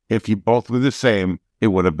 If you both were the same, it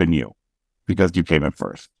would have been you because you came in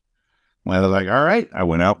first. Well, I was like, all right. I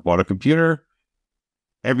went out, bought a computer.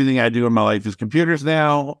 Everything I do in my life is computers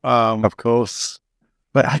now. Of course.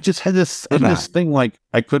 But I just had this thing like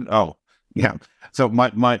I couldn't. Oh, yeah. So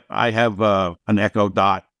I have an Echo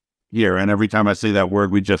Dot here, and every time I say that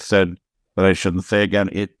word we just said that I shouldn't say again,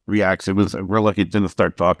 it reacts. We're lucky it didn't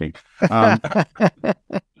start talking.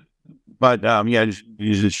 But yeah,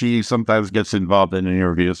 she sometimes gets involved in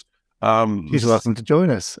interviews. She's welcome to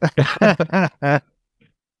join us.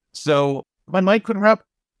 So my mind couldn't wrap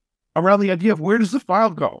around the idea of where does the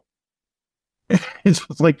file go. It's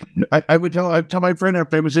like I would tell my friend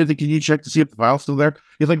after I would say, can you check to see if the file's still there?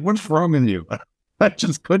 He's like, what's wrong with you? I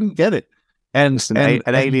just couldn't get it. And it's an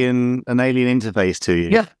alien interface to you.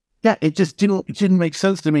 Yeah. It just didn't make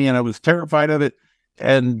sense to me, and I was terrified of it.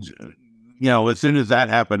 And as soon as that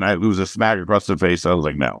happened, it was a smack across the face. I was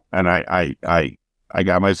like, no. And I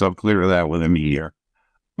got myself clear of that within a year.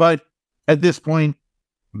 But at this point,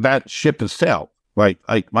 that ship has sailed. Like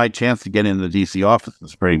my chance to get in the DC office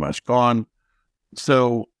is pretty much gone.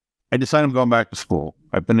 So I decided I'm going back to school.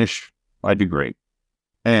 I finished my degree,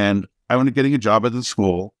 and I ended up getting a job at the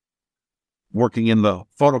school, working in the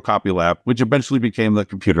photocopy lab, which eventually became the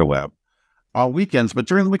computer lab on weekends. But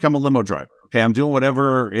during the week, I'm a limo driver. Okay, I'm doing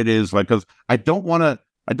whatever it is, because I don't want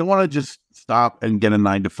to just stop and get a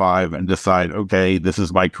 9 to 5 and decide, okay, this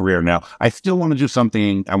is my career now. I still want to do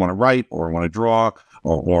something. I want to write, or I want to draw,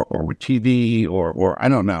 or with TV, or I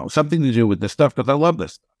don't know, something to do with this stuff, because I love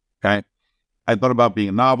this stuff. Okay, I thought about being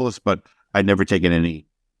a novelist, but I'd never taken any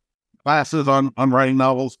classes on writing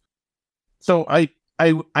novels. So I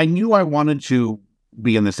knew I wanted to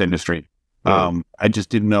be in this industry. I just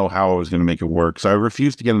didn't know how I was going to make it work. So I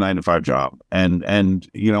refused to get a 9 to 5 job. And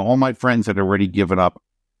all my friends had already given up.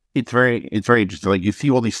 It's very interesting. Like, you see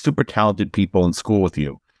all these super talented people in school with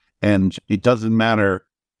you, and it doesn't matter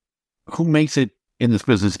who makes it in this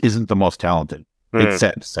business isn't the most talented. It's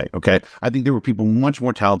sad to say. Okay. I think there were people much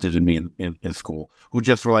more talented than me in school who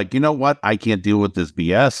just were like, you know what? I can't deal with this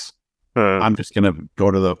BS. I'm just going to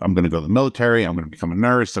go to the military. I'm going to become a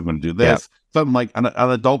nurse. I'm going to do this. Something like an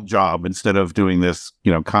adult job instead of doing this,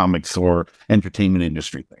 comics or entertainment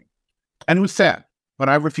industry thing. And it was sad, but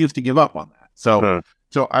I refused to give up on that.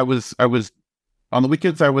 So I was on the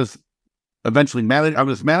weekends, I was eventually I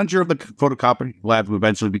was manager of the photocopy lab, who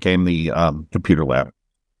eventually became the computer lab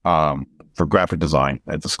for graphic design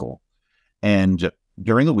at the school. And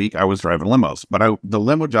during the week, I was driving limos, but the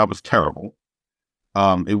limo job was terrible.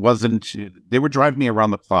 They were driving me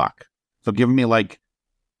around the clock. So giving me like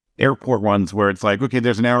airport runs where it's like, okay,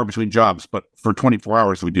 there's an hour between jobs, but for 24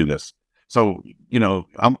 hours we do this. So,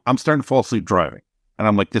 I'm starting to fall asleep driving, and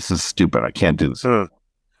I'm like, this is stupid. I can't do this. So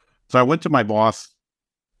I went to my boss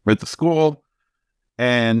at the school,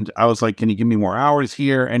 And I was like, can you give me more hours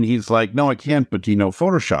here? And he's like, no, I can't, but do you know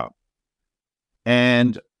Photoshop?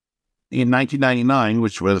 And in 1999,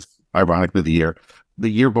 which was ironically the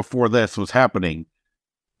year before this was happening,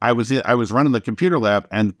 I was running the computer lab,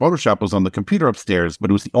 and Photoshop was on the computer upstairs, but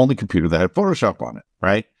it was the only computer that had Photoshop on it,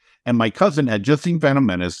 right? And my cousin had just seen Phantom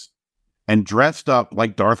Menace and dressed up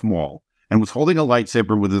like Darth Maul and was holding a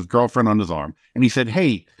lightsaber with his girlfriend on his arm. And he said,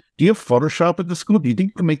 hey, do you have Photoshop at the school? Do you think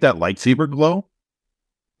you can make that lightsaber glow?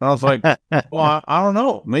 And I was like, well, I don't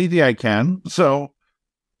know. Maybe I can. So,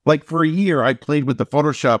 like, for a year, I played with the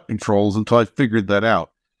Photoshop controls until I figured that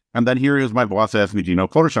out. And then here is my boss asked me, do you know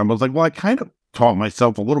Photoshop? I was like, well, I kind of taught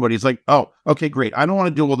myself a little bit. He's like, oh, okay, great. I don't want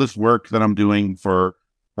to do all this work that I'm doing for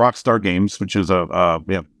Rockstar Games, which is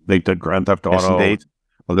they did Grand Theft Auto. Yes,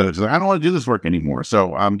 I don't want to do this work anymore.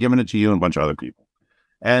 So I'm giving it to you and a bunch of other people.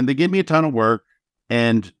 And they gave me a ton of work,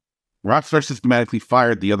 and Rockstar systematically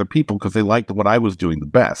fired the other people because they liked what I was doing the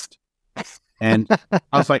best. And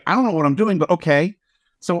I was like, I don't know what I'm doing, but okay.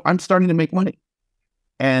 So I'm starting to make money.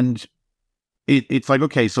 And it's like,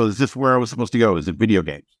 okay, so is this where I was supposed to go? Is it video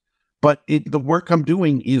games? But the work I'm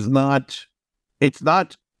doing is not, it's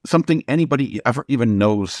not something anybody ever even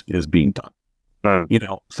knows is being done. You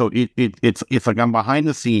know, so it's like I'm behind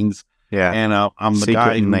the scenes. Yeah. And I'm the secret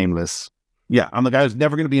guy and nameless. Yeah, I'm the guy who's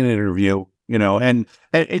never going to be in an interview, you know, and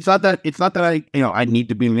it's not that I, you know, I need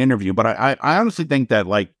to be in an interview, but I honestly think that,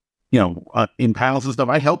 like, you know, in panels and stuff,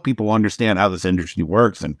 I help people understand how this industry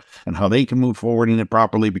works and how they can move forward in it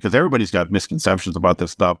properly, because everybody's got misconceptions about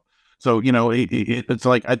this stuff. So, you know, it's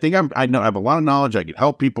like, I think I have a lot of knowledge I can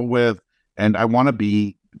help people with, and I want to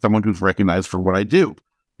be someone who's recognized for what I do,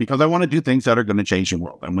 because I want to do things that are going to change the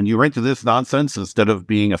world. And when you're into this nonsense, instead of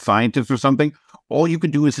being a scientist or something, all you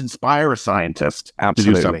can do is inspire a scientist to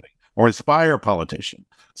do something, or inspire a politician.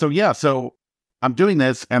 So yeah, so I'm doing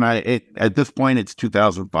this, and at this point, it's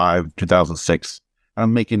 2005, 2006.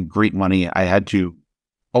 I'm making great money. I had to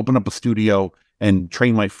open up a studio and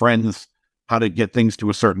train my friends how to get things to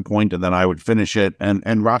a certain point, and then I would finish it. And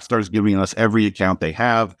Rockstar's giving us every account they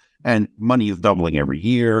have, and money is doubling every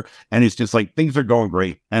year. And it's just like, things are going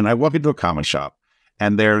great. And I walk into a comic shop,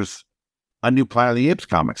 and there's a new Planet of the Apes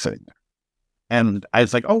comic sitting there. And I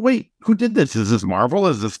was like, oh, wait, who did this? Is this Marvel?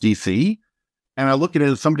 Is this DC? And I look at it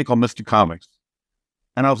as somebody called Mr. Comics.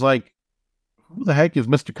 And I was like, who the heck is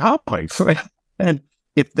Mr. Comics? And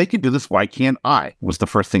if they could do this, why can't I? Was the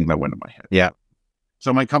first thing that went in my head. Yeah.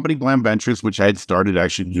 So my company, Glam Ventures, which I had started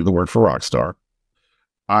actually to do the work for Rockstar,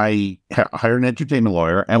 I hired an entertainment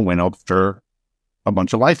lawyer and went after a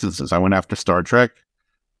bunch of licenses. I went after Star Trek,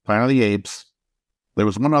 Planet of the Apes. There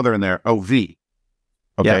was one other in there. Oh, V.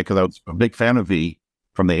 Okay, because I was a big fan of V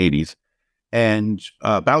from the 80s. And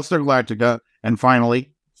Battlestar Galactica, and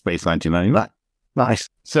finally, Space 1999. Nice.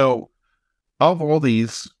 So, of all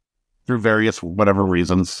these, through various whatever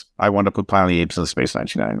reasons, I wound up with Planet of the Apes and Space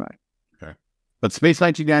 1999. Okay. But Space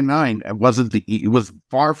 1999 it was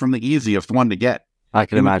far from the easiest one to get. I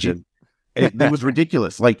can imagine. It was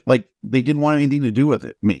ridiculous. Like they didn't want anything to do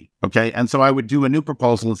with me. Okay. And so I would do a new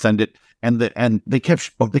proposal and send it, and they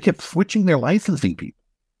kept switching their licensing people.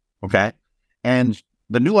 Okay. And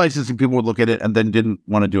the new licensing people would look at it and then didn't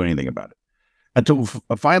want to do anything about it. Until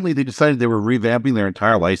finally they decided they were revamping their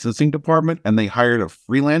entire licensing department, and they hired a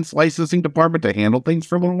freelance licensing department to handle things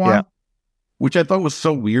for a little while, which I thought was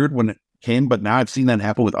so weird when it came. But now I've seen that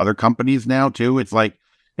happen with other companies now too. It's like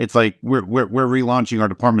we're relaunching our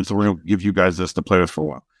department, so we're going to give you guys this to play with for a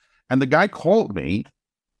while. And the guy called me.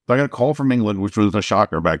 So I got a call from England, which was a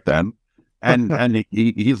shocker back then. And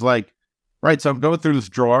he's like, right, so I'm going through this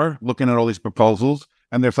drawer, looking at all these proposals,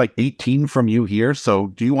 and there's like 18 from you here. So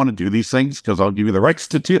do you want to do these things? Because I'll give you the rights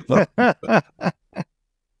to do them.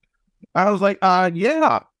 I was like,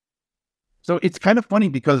 yeah. So it's kind of funny,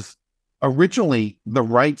 because originally the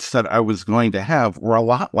rights that I was going to have were a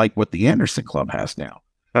lot like what the Anderson Club has now.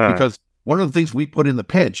 Because one of the things we put in the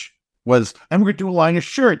pitch was, and we're going to do a line of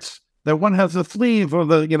shirts that one has a sleeve, or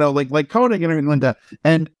the, you know, like coding and everything like that.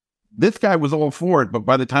 And this guy was all for it, but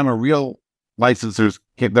by the time a real licensors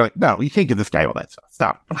came, they're like, no, you can't give this guy all that stuff.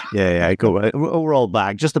 Stop. Yeah, cool. We're all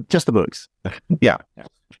back. Just the books. Yeah.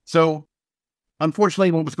 So,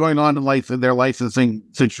 unfortunately, what was going on in their licensing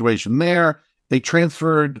situation there, they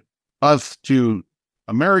transferred us to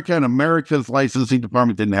America, and America's licensing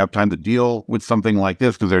department didn't have time to deal with something like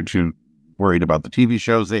this because they're too worried about the TV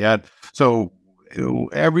shows they had. So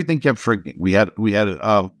everything kept shrinking. We had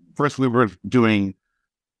first we were doing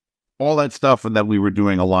all that stuff, and then we were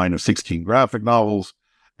doing a line of 16 graphic novels,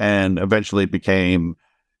 and eventually it became,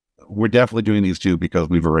 we're definitely doing these two because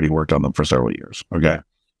we've already worked on them for several years. Okay.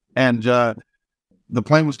 And the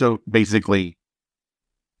plan was to basically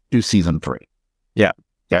do season 3. Yeah.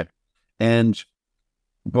 Okay. And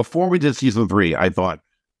before we did season 3, I thought,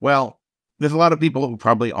 well, there's a lot of people who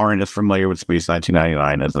probably aren't as familiar with Space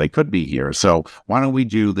 1999 as they could be here. So why don't we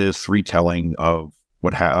do this retelling of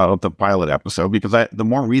of the pilot episode? Because the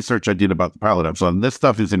more research I did about the pilot episode, and this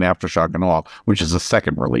stuff is in Aftershock and All, which is the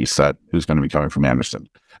second release that is going to be coming from Anderson.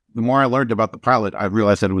 The more I learned about the pilot, I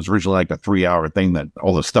realized that it was originally like a 3-hour thing, that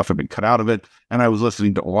all the stuff had been cut out of it. And I was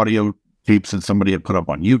listening to audio tapes that somebody had put up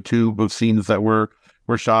on YouTube of scenes that were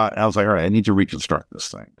shot. And I was like, all right, I need to reconstruct this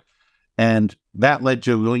thing. And that led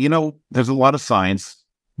to, well, you know, there's a lot of science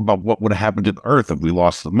about what would have happened to the Earth if we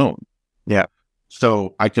lost the moon. Yeah.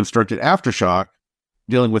 So I constructed Aftershock,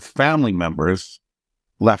 dealing with family members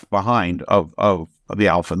left behind of the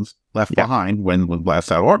Alphans, left behind when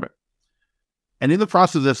blast out of orbit. And in the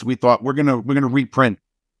process of this, we thought we're gonna reprint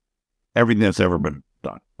everything that's ever been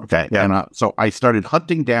done. Okay. Yeah. And so I started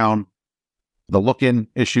hunting down the look-in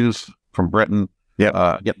issues from Britain.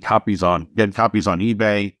 Yeah. Getting copies on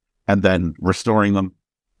eBay, and then restoring them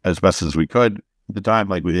as best as we could at the time.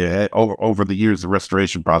 Like over the years, the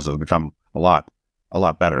restoration process has become a lot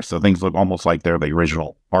better. So things look almost like they're the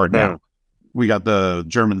original art now. We got the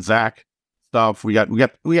German Zach stuff. We got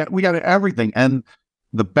everything. And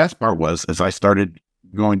the best part was, as I started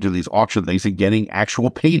going to these auction things and getting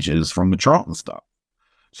actual pages from the Charlton stuff.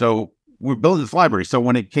 So we're building this library. So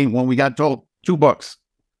when we got told 2 books,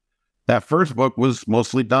 that first book was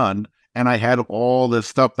mostly done, and I had all this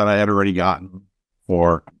stuff that I had already gotten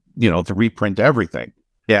for, to reprint everything.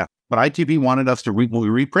 Yeah. But ITV wanted us to when we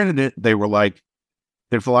reprinted it, they were like,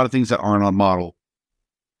 there's a lot of things that aren't on model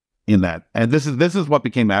in that. And this is what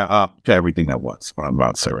became up to everything that was, what I'm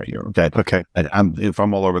about to say right here. Okay. Okay. If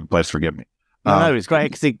I'm all over the place, forgive me. No, it's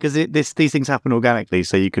great because these things happen organically,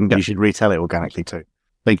 so you should retell it organically too.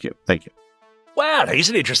 Thank you. Wow, he's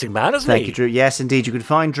an interesting man, isn't he? Thank you, Drew. Yes, indeed. You can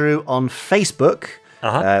find Drew on Facebook,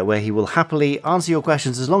 where he will happily answer your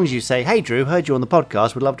questions as long as you say, "Hey, Drew, heard you on the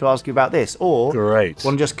podcast. Would love to ask you about this." Or, great.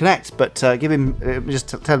 Want to just connect, but give him just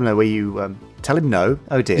tell him no where you. Tell him no.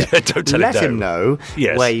 Oh dear. Don't tell Let him no. Him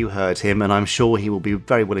know where you heard him, and I'm sure he will be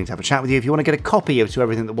very willing to have a chat with you. If you want to get a copy of To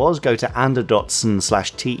Everything That Was, go to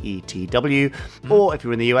ander.son/TETW, or if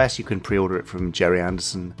you're in the US, you can pre-order it from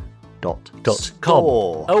jerryanderson.com.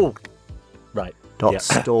 Oh, right.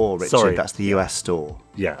 Store, Richard. Sorry. That's the US store.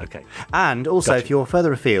 Yeah, okay. And also, if you're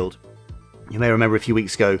further afield, you may remember a few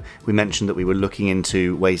weeks ago we mentioned that we were looking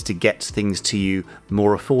into ways to get things to you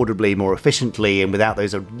more affordably, more efficiently, and without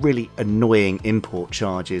those really annoying import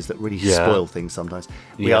charges that really spoil things sometimes.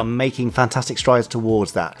 We are making fantastic strides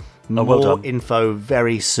towards that. More info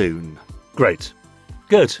very soon. Great.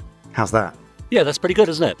 Good. How's that? Yeah, that's pretty good,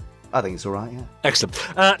 isn't it? I think it's all right, yeah. Excellent.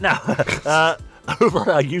 Now, over on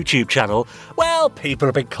our YouTube channel, well, people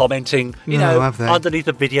have been commenting, underneath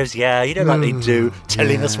the videos, like they do,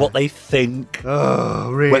 telling us what they think.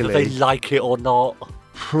 Oh, really? Whether they like it or not.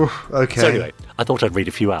 Okay. So anyway, I thought I'd read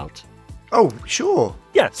a few out. Oh, sure.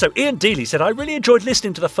 Yeah, so Ian Dealey said, I really enjoyed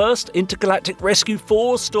listening to the first Intergalactic Rescue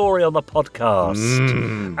 4 story on the podcast.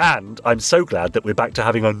 And I'm so glad that we're back to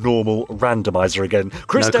having a normal randomizer again.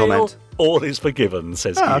 Chris Dale, all is forgiven,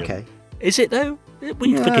 says Ian. Okay. Is it, though?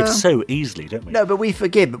 We forgive so easily, don't we? No, but we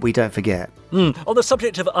forgive, but we don't forget. On the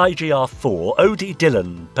subject of IGR4, O.D.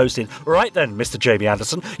 Dillon posted, right then, Mr. Jamie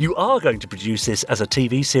Anderson, you are going to produce this as a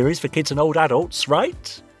TV series for kids and old adults,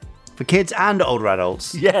 right? For kids and older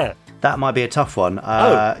adults? Yeah. That might be a tough one.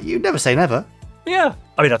 You never say never. Yeah.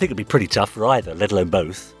 I mean, I think it'd be pretty tough for either, let alone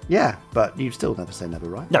both. Yeah, but you still never say never,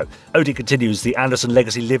 right? No. O.D. continues, the Anderson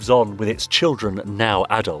legacy lives on with its children, now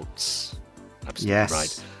adults. Absolutely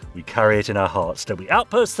right. We carry it in our hearts, don't we?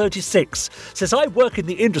 Outpost 36 says, I work in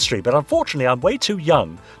the industry, but unfortunately I'm way too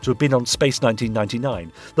young to have been on Space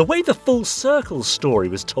 1999. The way the Full Circle story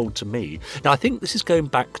was told to me. Now, I think this is going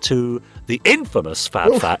back to the infamous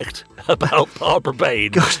fact about Barbara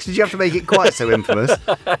Bain. Gosh, did you have to make it quite so infamous?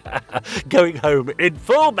 Going home in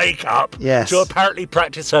full makeup to apparently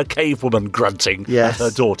practice her cavewoman grunting at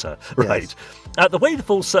her daughter. Right. Yes. The way the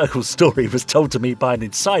Full Circle story was told to me by an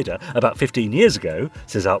insider about 15 years ago,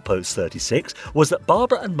 says Outpost 36, was that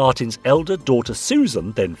Barbara and Martin's elder daughter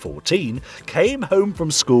Susan, then 14, came home from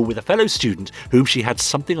school with a fellow student whom she had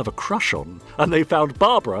something of a crush on, and they found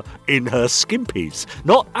Barbara in her skimpies,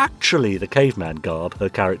 not actually the caveman garb her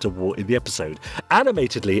character wore in the episode,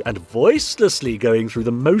 animatedly and voicelessly going through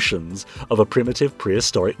the motions of a primitive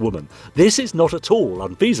prehistoric woman. This is not at all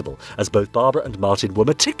unfeasible, as both Barbara and Martin were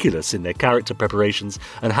meticulous in their character preparations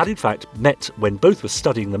and had in fact met when both were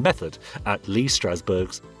studying the method at Lee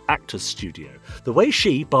Strasberg's Actors Studio. The way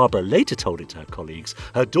she, Barbara, later told it to her colleagues,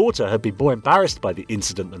 her daughter had been more embarrassed by the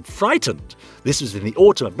incident than frightened. This was in the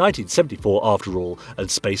autumn of 1974, after all,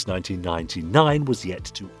 and Space 1999 was yet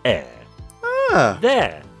to air.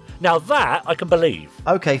 There. Now that I can believe.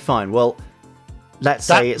 Okay, fine. Well, let's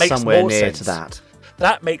say it's somewhere near to that.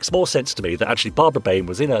 That makes more sense to me, that actually Barbara Bain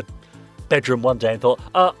was in her bedroom one day and thought,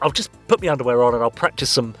 I'll just put my underwear on and I'll practice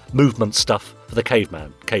some movement stuff for the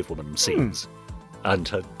cavewoman scenes. And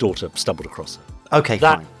her daughter stumbled across her. Okay,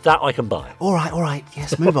 fine. That I can buy. All right.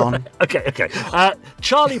 Yes, move on. Okay.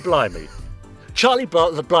 Charlie Blimey. Charlie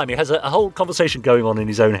Blimey has a whole conversation going on in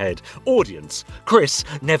his own head. Audience, Chris,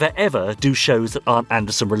 never ever do shows that aren't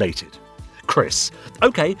Anderson related. Chris,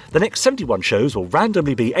 okay, the next 71 shows will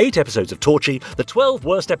randomly be 8 episodes of Torchy, the 12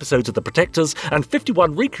 worst episodes of The Protectors, and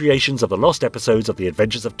 51 recreations of the lost episodes of The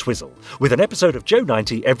Adventures of Twizzle, with an episode of Joe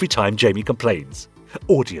 90 every time Jamie complains.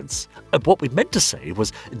 Audience, what we meant to say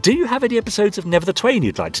was, do you have any episodes of Never the Twain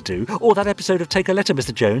you'd like to do? Or that episode of Take a Letter,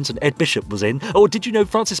 Mr. Jones, and Ed Bishop was in? Or did you know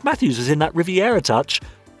Francis Matthews was in that Riviera touch?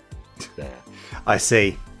 There. I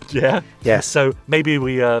see. Yeah? Yes. So maybe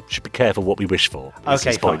we should be careful what we wish for.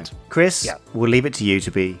 Okay, fine. Chris, we'll leave it to you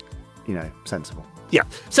to be, sensible. Yeah.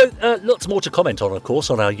 So lots more to comment on, of course,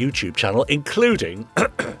 on our YouTube channel, including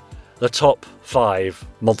the top 5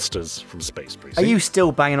 monsters from Space Precinct. Are you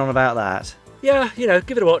still banging on about that? Yeah,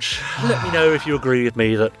 give it a watch. Let me know if you agree with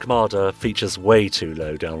me that Commander features way too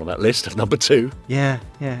low down on that list of number 2. Yeah.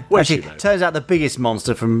 Way Actually, too low. turns out the biggest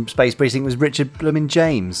monster from Space Precinct was Richard Bloomin'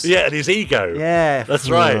 James. Yeah, and his ego. Yeah. That's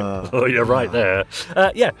right. Oh, you're right there.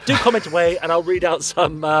 Do comment away, and I'll read out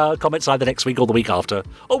some comments either next week or the week after,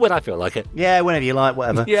 or when I feel like it. Yeah, whenever you like,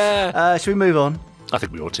 whatever. Yeah. Should we move on? I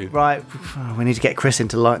think we ought to. Right. We need to get Chris in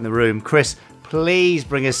to lighten the room. Chris, please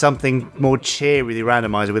bring us something more cheery with your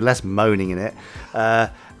randomizer with less moaning in it.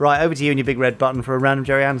 Right, over to you and your big red button for a random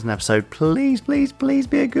Jerry Anderson episode. Please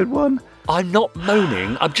be a good one. I'm not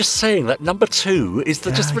moaning. I'm just saying that number 2 is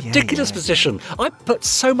the just ridiculous position. I put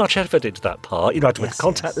so much effort into that part. I had to wear the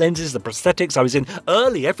contact lenses, the prosthetics. I was in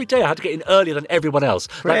early every day. I had to get in earlier than everyone else.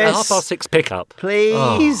 Chris, like a 6:30 pickup.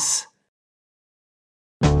 Please.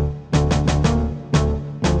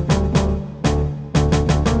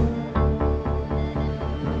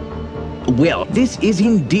 Well, this is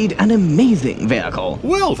indeed an amazing vehicle.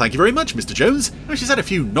 Well, thank you very much, Mr. Jones. She's had a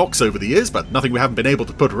few knocks over the years, but nothing we haven't been able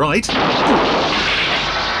to put right.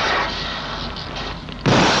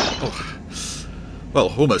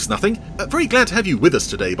 Well, almost nothing. Very glad to have you with us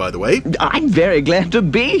today, by the way. I'm very glad to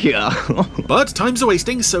be here. But time's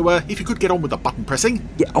a-wasting, so if you could get on with the button pressing.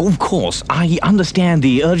 Yeah, of course. I understand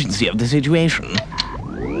the urgency of the situation.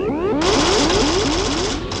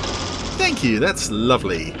 Thank you, that's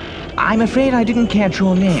lovely. I'm afraid I didn't catch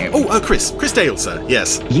your name. Oh, Chris Dale, sir.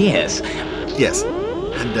 Yes. Yes.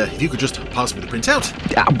 And if you could just pass me the printout.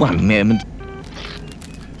 One moment.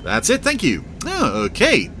 That's it, thank you.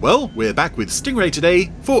 Okay, well, we're back with Stingray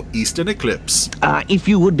today for Eastern Eclipse. If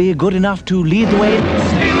you would be good enough to lead the way.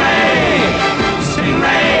 Stingray!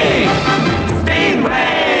 Stingray!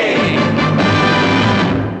 Stingray!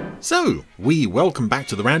 So, we welcome back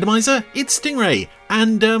to the randomizer. It's Stingray,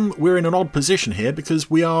 and we're in an odd position here because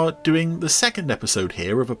we are doing the second episode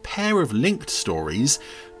here of a pair of linked stories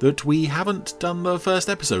that we haven't done the first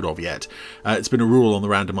episode of yet. It's been a rule on the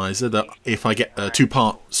randomizer that if I get a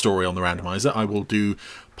 2-part story on the randomizer, I will do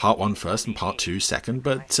part 1 first and part 2 second,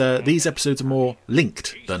 but these episodes are more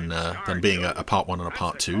linked than being a part 1 and a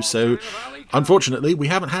part 2, so unfortunately we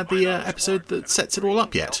haven't had the episode that sets it all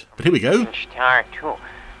up yet. But here we go. Star 2.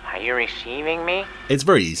 Are you receiving me? It's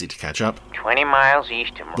very easy to catch up. 20 miles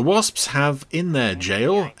east of... The Wasps have in their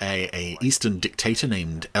jail a Eastern dictator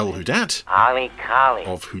named El Hudat. Ali Kali.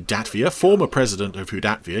 Of Hudatvia, former president of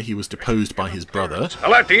Hudatvia. He was deposed by his brother.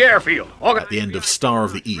 I'll at the airfield. Okay. At the end of Star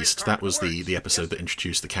of the East. That was the episode that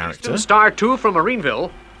introduced the character. Star 2 from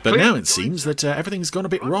Marineville. But now it seems that everything's gone a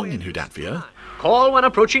bit wrong in Hudatvia. Call when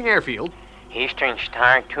approaching airfield. Eastern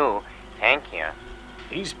Star 2. Thank you.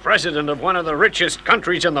 He's president of one of the richest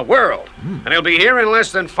countries in the world, and he'll be here in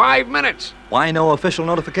less than 5 minutes. Why no official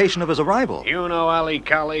notification of his arrival? You know Ali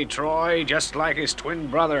Kali, Troy, just like his twin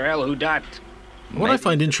brother El Hudat. What I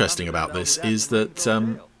find interesting about this is that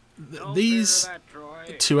these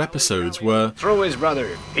 2 episodes were... Through his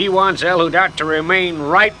brother. He wants El Hudat to remain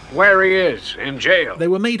right where he is, in jail. They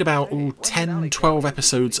were made about 10, 12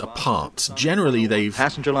 episodes apart. Generally, they've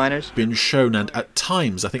passenger liners been shown, and at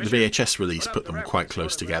times, I think the VHS release put them quite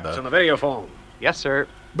close together. It's on the video phone. Yes, sir.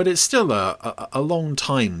 But it's still a long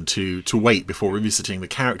time to wait before revisiting the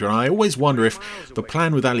character, and I always wonder if the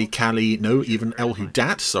plan with Ali Kali, no, even El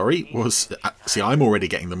Hudat, was... see, I'm already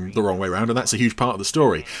getting them the wrong way around, and that's a huge part of the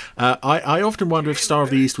story. I often wonder if Star of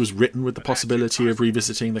the East was written with the possibility of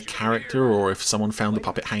revisiting the character, or if someone found the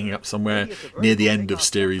puppet hanging up somewhere near the end of a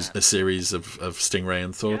series of Stingray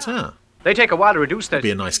and thought, they take a while to reduce that. It'd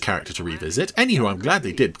be a nice character to revisit. Anywho, I'm glad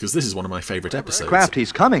they did, because this is one of my favourite episodes. The craft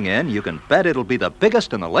he's coming in, you can bet it'll be the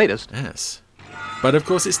biggest and the latest. Yes. But of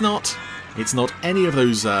course it's not. It's not any of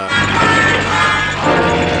those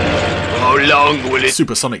How long will it...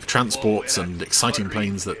 supersonic transports and exciting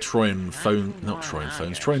planes that Troy and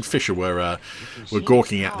Fisher were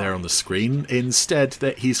gawking at there on the screen. Instead,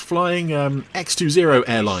 that he's flying X-20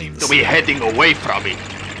 Airlines. We're heading away from it.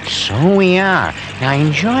 So we are. Now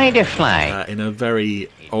enjoy the flight. In a very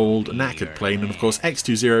old, knackered plane, and of course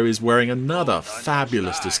X-20 is wearing another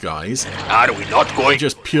fabulous disguise. Are we not going...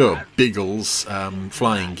 Just pure Biggles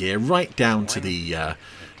flying gear, right down to the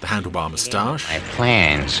handlebar moustache. My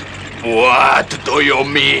plans. What do you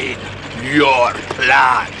mean, your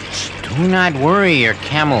plans? Do not worry your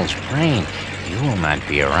camel's brain. You will not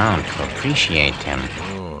be around to appreciate them.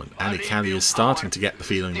 Ali Kali is starting to get the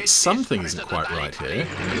feeling that something isn't quite right here.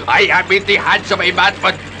 I am in the hands of a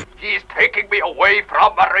madman. He is taking me away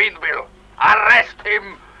from Marineville. Arrest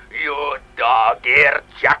him, you dog-eared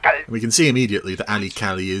jackal. We can see immediately that Ali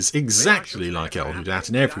Kali is exactly like El Hudat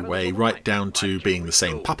in every way, right down to being the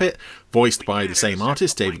same puppet, voiced by the same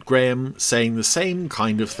artist, David Graham, saying the same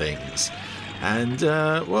kind of things. And,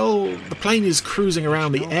 the plane is cruising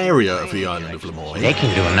around the area of the island of Lemoyne. They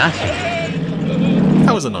can do nothing.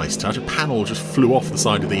 That was a nice touch. A panel just flew off the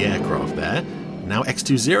side of the aircraft there. Now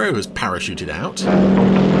X-20 has parachuted out,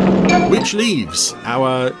 which leaves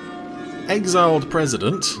our exiled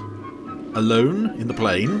president alone in the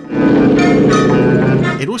plane.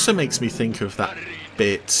 It also makes me think of that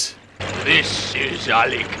bit. This is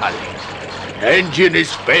Ali Kali. Engine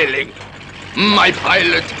is failing. My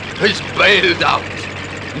pilot has bailed out.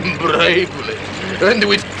 Bravely and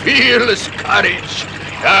with fearless courage,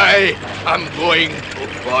 I am going to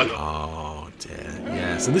follow. Oh dear,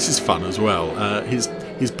 yes, and this is fun as well.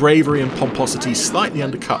 His bravery and pomposity slightly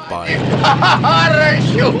undercut by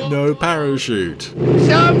Parachute! No parachute.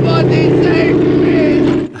 Somebody save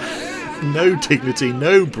me! No dignity,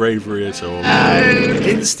 no bravery at all.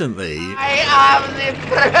 Instantly, I am the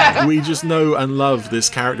president. We just know and love this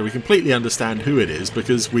character. We completely understand who it is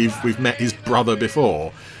because we've met his brother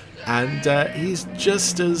before. And he's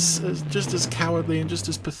just as cowardly and just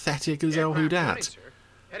as pathetic as El Hudat.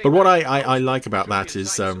 But what I like about that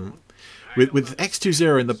is with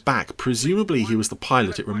X-20 in the back, presumably he was the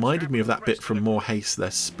pilot. It reminded me of that bit from More Haste,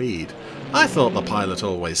 Less Speed. I thought the pilot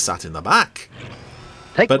always sat in the back.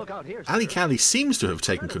 But Ali Kali seems to have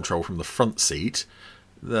taken control from the front seat.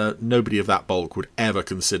 Nobody of that bulk would ever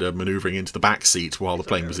consider manoeuvring into the back seat while the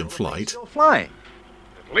plane was in flight. Flying.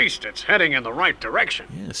 At least it's heading in the right direction.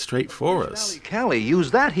 Yeah, straight for us. Kali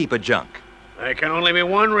used that heap of junk. There can only be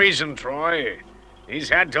one reason, Troy. He's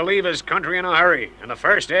had to leave his country in a hurry, and the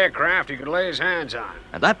first aircraft he could lay his hands on.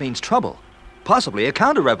 And that means trouble. Possibly a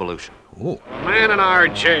counter-revolution. Oh. The man in our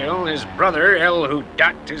jail, his brother, El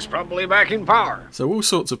Hudat, is probably back in power. So all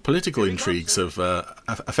sorts of political intrigues have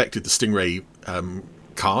affected the Stingray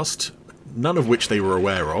cast, none of which they were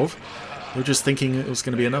aware of. They were just thinking it was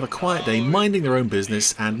going to be another quiet day, minding their own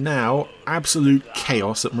business, and now absolute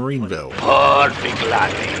chaos at Marineville.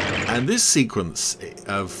 And this sequence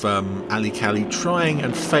of Ali Kali trying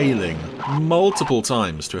and failing multiple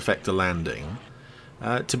times to effect a landing.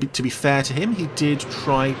 To be fair to him, he did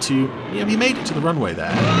try to... he made it to the runway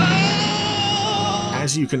there.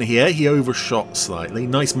 As you can hear, he overshot slightly.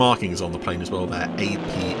 Nice markings on the plane as well there,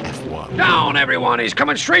 APF1. Down, everyone! He's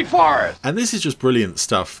coming straight for us! And this is just brilliant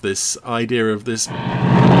stuff, this idea of this...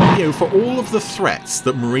 for all of the threats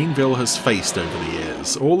that Marineville has faced over the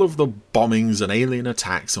years, all of the bombings and alien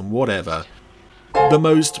attacks and whatever, the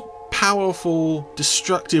most powerful,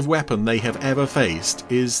 destructive weapon they have ever faced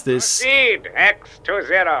is this... Proceed,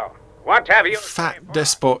 X-20. What have you... fat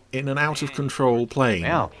despot in an out-of-control plane.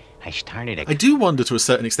 Well, I do wonder to a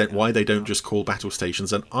certain extent why they don't just call battle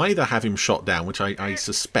stations and either have him shot down, which I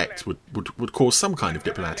suspect would cause some kind of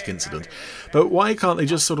diplomatic incident, but why can't they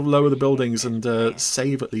just sort of lower the buildings and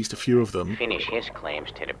save at least a few of them? Finish his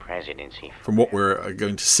claims to the presidency. From what we're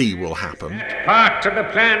going to see will happen. Part of the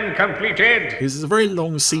plan completed. This is a very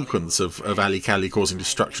long sequence of Ali Kali causing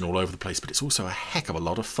destruction all over the place, but it's also a heck of a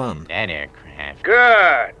lot of fun. That aircraft.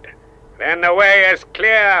 Good. Then the way is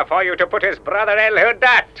clear for you to put his brother El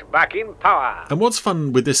Hudat back in power. And what's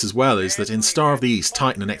fun with this as well is that in Star of the East,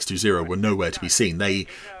 Titan and X-20 were nowhere to be seen. They,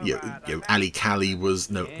 Ali Kali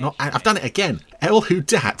was I've done it again. El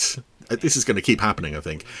Hudat. This is going to keep happening, I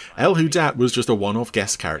think. El Hudat was just a one-off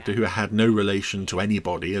guest character who had no relation to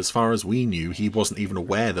anybody. As far as we knew, he wasn't even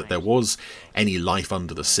aware that there was any life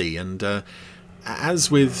under the sea. And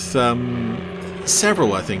as with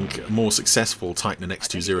several, I think, more successful Titan and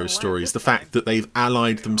X-20 stories, the fact that they've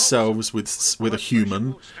allied themselves with a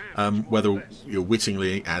human, whether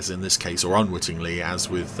wittingly, as in this case, or unwittingly, as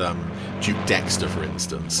with Duke Dexter, for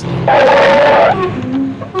instance,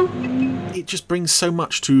 it just brings so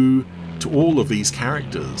much to all of these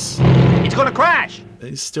characters. It's gonna crash!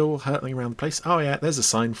 It's still hurtling around the place. Oh yeah, there's a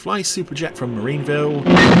sign. Fly Superjet from Marineville.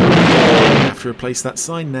 I have to replace that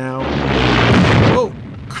sign now. Oh,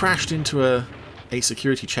 crashed into a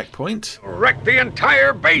security checkpoint. Wrecked the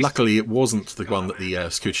entire base! Luckily it wasn't the one that the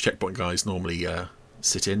security checkpoint guys normally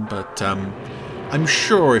sit in, but I'm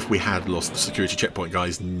sure if we had lost the security checkpoint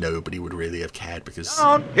guys, nobody would really have cared because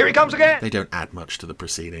here he comes again. They don't add much to the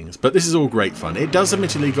proceedings. But this is all great fun. It does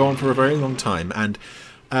admittedly go on for a very long time, and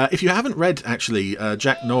if you haven't read, actually,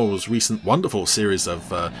 Jack Knoll's recent wonderful series of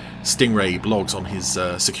Stingray blogs on his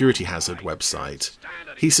Security Hazard website,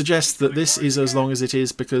 he suggests that this is as long as it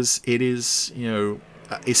is because it is,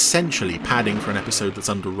 essentially padding for an episode that's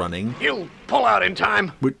underrunning. He'll pull out in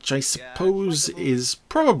time. Which I suppose is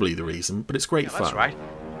probably the reason, but it's great fun. That's right.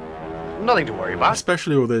 Nothing to worry about.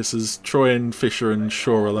 Especially all this as Troy and Fisher and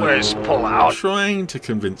Shaw alone Where's pull out? Trying to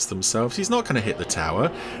convince themselves he's not going to hit the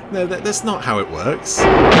tower. No, that's not how it works.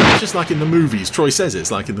 It's just like in the movies. Troy says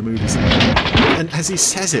it's like in the movies. And as he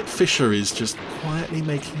says it, Fisher is just quietly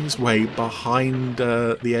making his way behind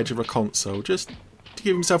the edge of a console, just to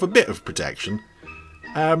give himself a bit of protection.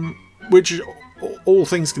 Which, all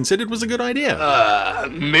things considered, was a good idea.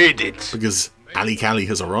 Made it. Because Ali Kali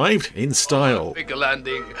has arrived in style. Big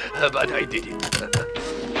landing, but I did it.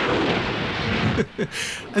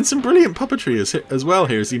 And some brilliant puppetry as well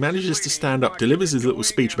here, as he manages to stand up, delivers his little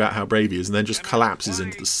speech about how brave he is, and then just collapses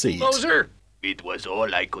into the seat. Closer. It was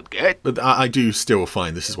all I could get. But I do still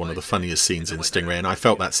find this is one of the funniest scenes in Stingray, and I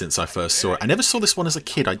felt that since I first saw it. I never saw this one as a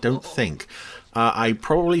kid, I don't think. I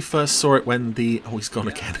probably first saw it when he's gone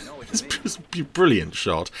again. It's a brilliant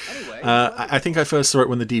shot. I think I first saw it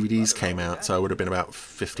when the DVDs came out, so I would have been about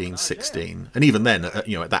 15, 16. And even then, at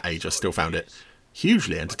that age, I still found it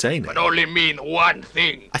hugely entertaining. But only mean one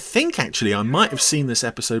thing. I think, actually, I might have seen this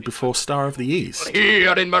episode before Star of the East.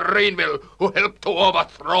 Here in Marineville, who helped to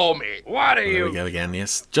overthrow me. What are you? There we go again,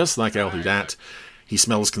 yes. Just like El Hudat. He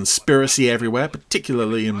smells conspiracy everywhere,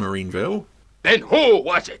 particularly in Marineville. Then who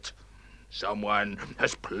was it? Someone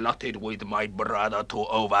has plotted with my brother to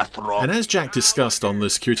overthrow. And as Jack discussed on the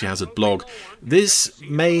Security Hazard blog, this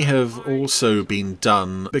may have also been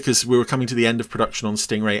done because we were coming to the end of production on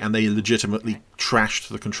Stingray and they legitimately trashed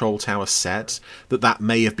the control tower set. That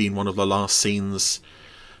may have been one of the last scenes.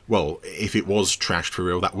 Well, if it was trashed for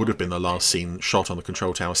real, that would have been the last scene shot on the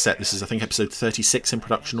control tower set. This is, I think, episode 36 in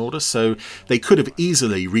production order, so they could have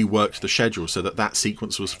easily reworked the schedule so that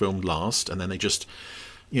sequence was filmed last, and then they just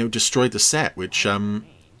destroyed the set, which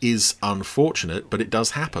is unfortunate, but it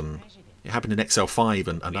does happen. It happened in XL5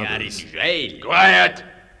 and others. Quiet!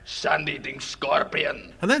 Sun-eating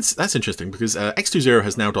scorpion. And that's interesting, because X-20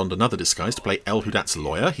 has now donned another disguise to play El Hudat's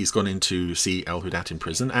lawyer. He's gone in to see El Hudat in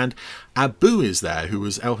prison, and Abu is there, who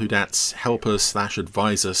was El Hudat's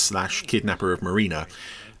helper/advisor/kidnapper of Marina.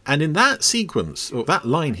 And in that sequence, or that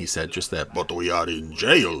line he said just there, "But we are in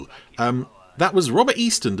jail," that was Robert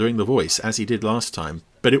Easton doing the voice, as he did last time,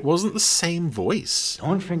 but it wasn't the same voice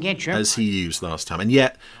as he used last time. And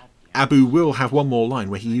yet, Abu will have one more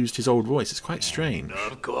line where he used his old voice. It's quite strange.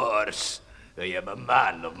 Of course. I am a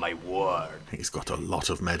man of my word. He's got a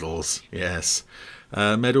lot of medals, yes.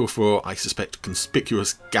 Medal for, I suspect,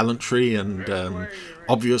 conspicuous gallantry and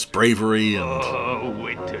obvious bravery and... Oh,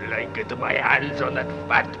 wait till I get my hands on that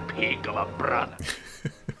fat pig of a brother.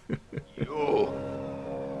 You...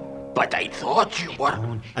 But I thought you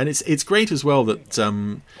were... And it's great as well that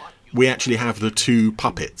we actually have the two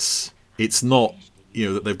puppets. It's not,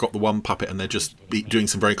 that they've got the one puppet and they're just doing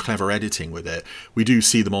some very clever editing with it. We do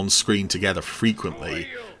see them on screen together frequently.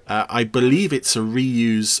 I believe it's a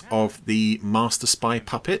reuse of the Master Spy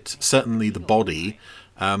puppet, certainly the body.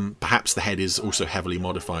 Perhaps the head is also heavily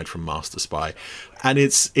modified from Master Spy. And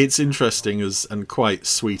it's interesting and quite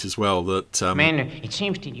sweet as well that... Commander, it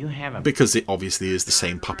seems that you have a... Because it obviously is the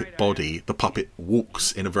same puppet body, the puppet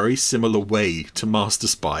walks in a very similar way to Master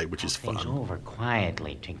Spy, which is fun. Things over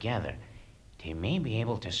quietly together. they may be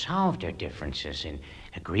able to solve their differences and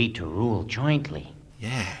agree to rule jointly.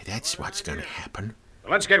 Yeah, that's what's going to happen.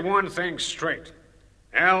 Let's get one thing straight.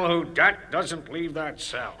 El Hudat doesn't leave that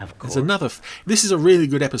cell. Of course. There's this is a really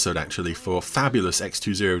good episode, actually, for fabulous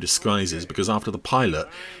X20 disguises, because after the pilot,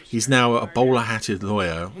 he's now a bowler-hatted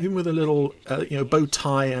lawyer, even with a little bow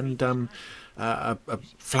tie and a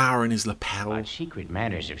flower in his lapel. About secret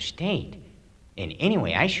matters of state. And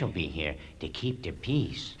anyway, I shall be here to keep the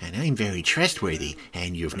peace. And I'm very trustworthy,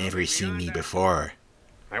 and you've never seen me before.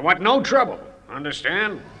 I want no trouble,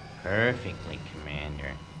 understand? Perfectly,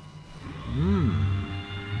 Commander.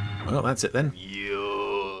 Well, that's it then.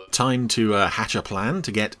 Time to hatch a plan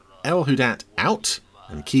to get El Hudat out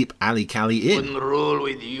and keep Ali Kali in. Rule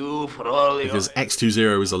with you for all because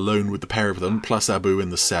X20 is alone with the pair of them, plus Abu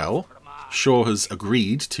in the cell. Shaw has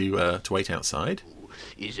agreed to wait outside.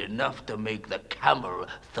 Is enough to make the camel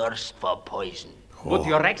thirst for poison. But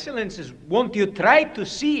your excellencies, won't you try to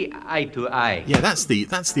see eye to eye? Yeah, that's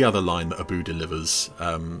the other line that Abu delivers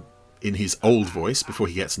in his old voice before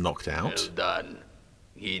he gets knocked out. Well done.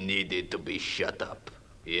 He needed to be shut up.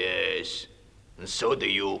 Yes. And so do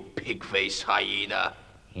you, pig-faced hyena.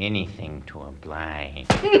 Anything to oblige.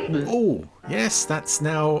 Oh, yes, that's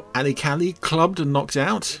now Ali Kali clubbed and knocked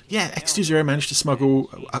out. Yeah, X20 managed to smuggle,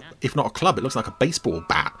 if not a club, it looks like a baseball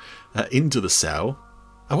bat, into the cell.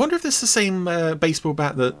 I wonder if this is the same baseball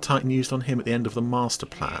bat that Titan used on him at the end of the master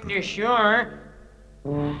plan. You're sure?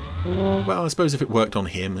 Well, I suppose if it worked on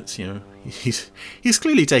him, it's, he's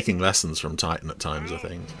clearly taking lessons from Titan at times, I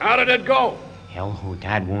think. How did it go? El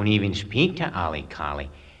Hudat won't even speak to Ali Kali.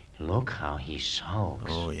 Look how he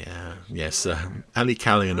sulks. Oh, yeah. Yes, Ali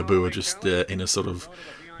Kali and Abu are just in a sort of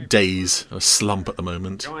daze, a slump at the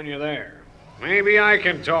moment. Join you there. Maybe I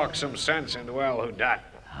can talk some sense into El Hudat.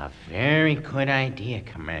 A very good idea,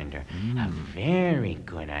 Commander. A very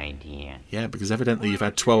good idea. Yeah, because evidently you've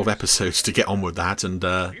had 12 episodes to get on with that, and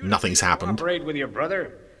nothing's happened. Cooperate with your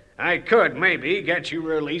brother. I could maybe get you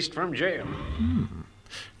released from jail.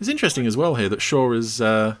 It's interesting as well here that Shaw is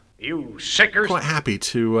you sickers. Quite happy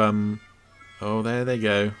to. Oh, there they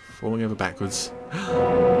go, falling over backwards.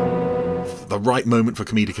 The right moment for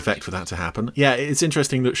comedic effect for that to happen. Yeah, it's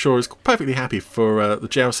interesting that Shaw is perfectly happy for the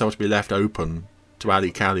jail cell to be left open to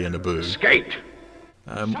Ali Kali and Abu. Skate.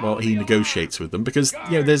 While he negotiates with them, because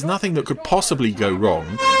there's nothing that could possibly go wrong.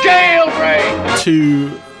 Jailbreak!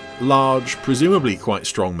 Two large, presumably quite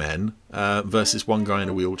strong men versus one guy in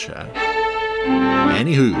a wheelchair.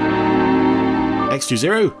 Anywho,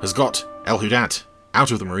 X20 has got El Hudat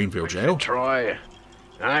out of the Marineville jail. Troy,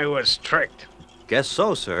 I was tricked. Guess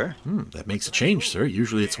so, sir. That makes a change, sir.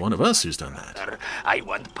 Usually it's one of us who's done that. I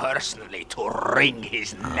want personally to wring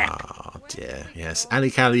his neck. Ah, dear. Yes,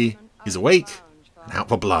 Ali Kali is awake and out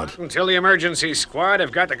for blood. Until the emergency squad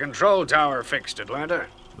have got the control tower fixed, Atlanta.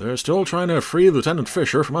 They're still trying to free Lieutenant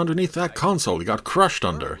Fisher from underneath that console he got crushed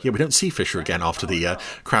under. Yeah, we don't see Fisher again after the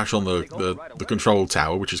crash on the control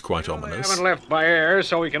tower, which is quite ominous. They haven't left by air,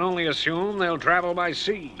 so we can only assume they'll travel by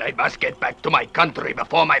sea. I must get back to my country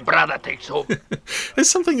before my brother takes over. There's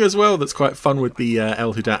something as well that's quite fun with the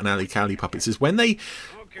El Hudat and Ali Kali puppets, is when they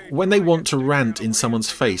want to rant in someone's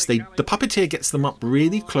face, the puppeteer gets them up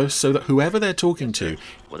really close so that whoever they're talking to,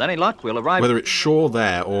 with any luck, we'll arrive. Whether it's Shaw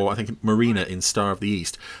there or I think Marina in Star of the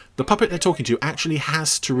East, the puppet they're talking to actually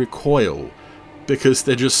has to recoil because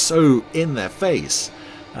they're just so in their face.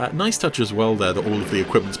 Nice touch as well there that all of the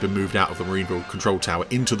equipment's been moved out of the Marineville control tower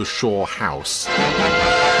into the Shaw house.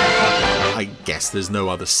 I guess there's no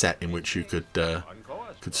other set in which you could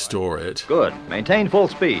store it. Good. Maintain full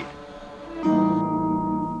speed.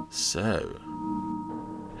 So,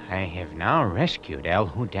 I have now rescued El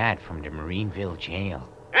Hudat from the Marineville jail.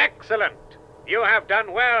 Excellent! You have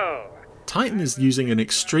done well. Titan is using an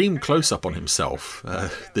extreme close-up on himself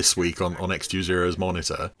this week on X20's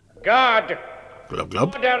monitor. Guard! Glub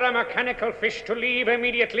glub. Order a mechanical fish to leave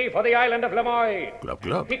immediately for the island of Lemoy. Glub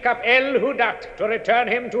glub. Pick up El Hudat to return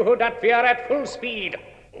him to Hudatviar at full speed.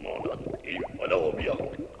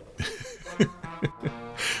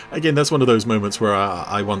 Again, that's one of those moments where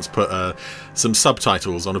I once put some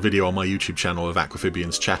subtitles on a video on my YouTube channel of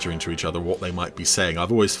aquamphibians chattering to each other what they might be saying.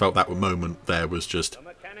 I've always felt that moment there was just,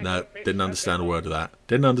 no, didn't understand a word of that.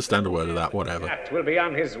 Didn't understand a word of that, whatever. Hudat will be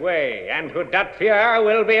on his way, and Hudatviar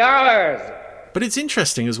will be ours. But it's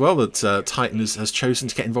interesting as well that Titan has chosen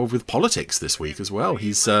to get involved with politics this week as well.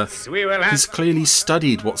 He's clearly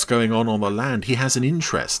studied what's going on the land. He has an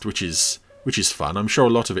interest, which is fun. I'm sure a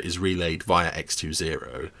lot of it is relayed via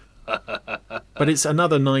X20. But it's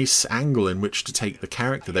another nice angle in which to take the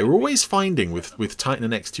character. They were always finding with Titan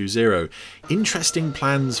and X-20 interesting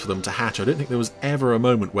plans for them to hatch. I don't think there was ever a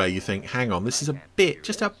moment where you think, hang on, this is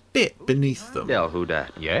just a bit beneath them. Who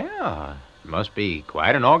dat? Yeah, must be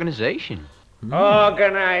quite an organization.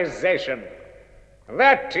 Organization.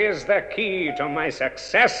 That is the key to my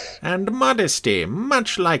success. And modesty,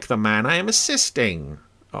 much like the man I am assisting.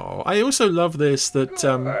 Oh, I also love this, that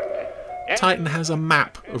Titan has a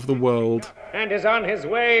map of the world. And is on his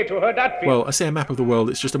way to Hudatvia. Well, I say a map of the world,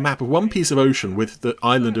 it's just a map of one piece of ocean with the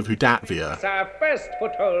island of Hudatvia. It's our first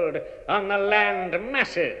foothold on the land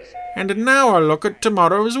masses. And now a look at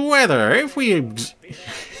tomorrow's weather. If we...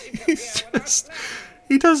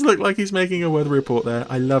 He does look like he's making a weather report there.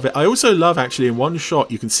 I love it. I also love, actually, in one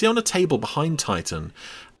shot, you can see on a table behind Titan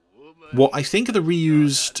what I think are the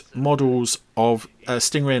reused models of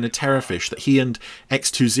Stingray and a Terrorfish that he and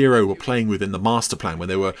X-20 were playing with in the master plan when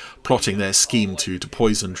they were plotting their scheme to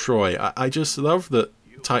poison Troy. I just love that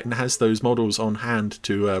Titan has those models on hand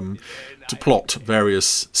to plot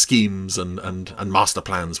various schemes and master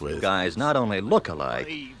plans with. Guys not only look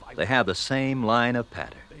alike, they have the same line of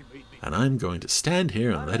pattern. And I'm going to stand here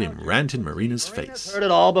and let him rant in Marina's face. Heard it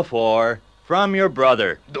all before. From your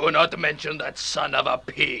brother. Do not mention that son of a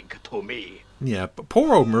pig to me. Yeah, but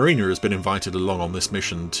poor old Marina has been invited along on this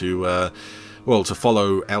mission to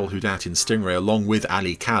follow El Hudat in Stingray along with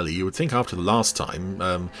Ali Kali. You would think after the last time,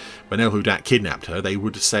 when El Hudat kidnapped her, they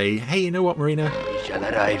would say, hey, you know what, Marina? We shall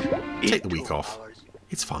arrive. Take the week off.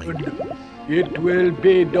 It's fine. It will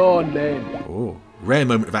be done then. Oh, rare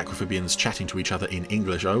moment of Aquafibians chatting to each other in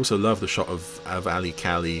English. I also love the shot of Ali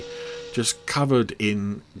Kali just covered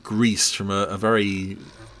in grease from a very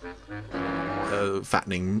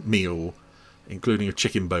fattening meal, including a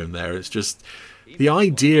chicken bone there. It's just the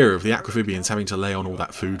idea of the Aquafibians having to lay on all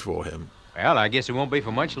that food for him. Well, I guess it won't be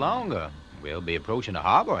for much longer. We'll be approaching the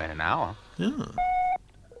harbor in an hour. Yeah.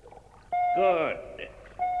 Good.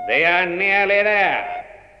 They are nearly there.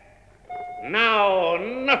 Now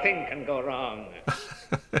nothing can go wrong.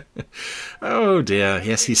 Oh dear,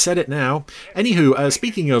 yes, he said it now. Anywho,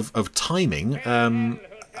 speaking of timing,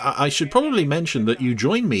 I should probably mention that you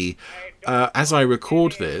join me as I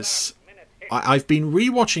record this. I've been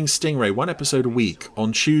rewatching Stingray one episode a week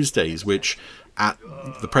on Tuesdays, which at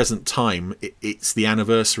the present time, it's the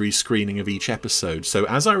anniversary screening of each episode. So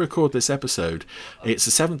as I record this episode, it's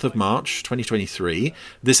the 7th of March, 2023.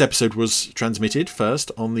 This episode was transmitted first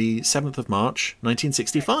on the 7th of March,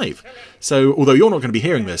 1965. So although you're not going to be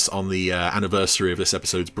hearing this on the anniversary of this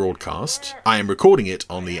episode's broadcast, I am recording it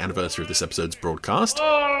on the anniversary of this episode's broadcast.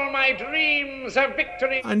 All my dreams of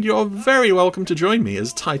victory. And you're very welcome to join me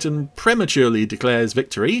as Titan prematurely declares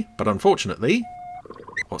victory, but unfortunately...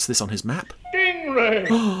 What's this on his map? Stingray!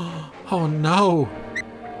 Oh no!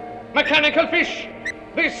 Mechanical fish!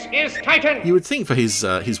 This is Titan! You would think for his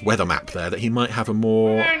weather map there that he might have a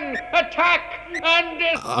more... Attack! And...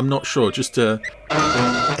 I'm not sure, just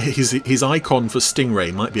his icon for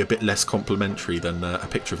Stingray might be a bit less complimentary than a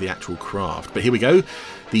picture of the actual craft. But here we go.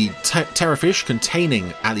 The Terrorfish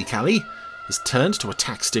containing Ali Kali has turned to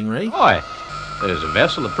attack Stingray. Boy, there's a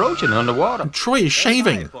vessel approaching underwater. And Troy is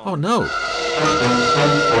shaving! Oh no!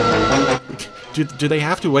 Do they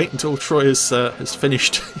have to wait until Troy has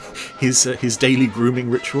finished his daily grooming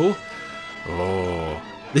ritual? Oh,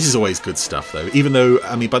 this is always good stuff, though. Even though,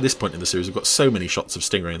 I mean, by this point in the series, we've got so many shots of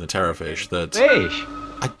Stingray and the Terrorfish that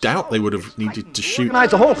I doubt they would have needed to shoot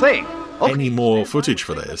the whole thing. Any more footage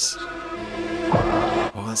for this.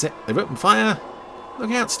 Oh, that's it. They've opened fire.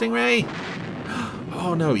 Look out, Stingray!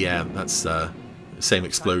 Oh no, yeah, that's the same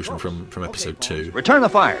explosion from episode 2. Return the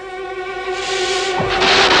fire.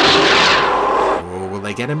 Oh, will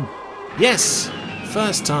they get him? Yes!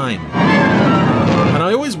 First time. And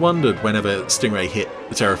I always wondered whenever Stingray hit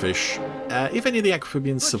the Terrorfish if any of the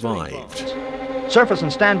Aquafibians survived. Surface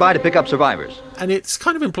and stand by to pick up survivors. And it's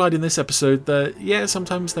kind of implied in this episode that, yeah,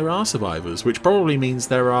 sometimes there are survivors, which probably means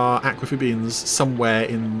there are Aquafibians somewhere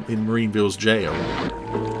in Marineville's jail.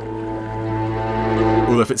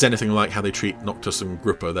 Although if it's anything like how they treat Noctis and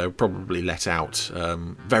Grupper, they're probably let out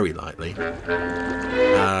very lightly.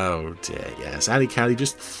 Oh dear, yes. Ali Kali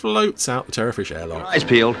just floats out the Terrorfish airlock. Eyes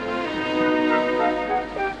peeled.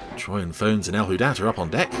 Troy and Phones and El Hudat are up on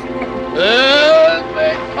deck.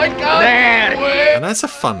 I can't wait. And that's a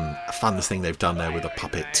fun thing they've done there with a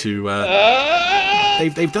puppet to...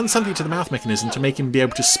 They've done something to the mouth mechanism to make him be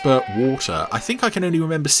able to spurt water. I think I can only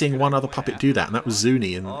remember seeing one other puppet do that, and that was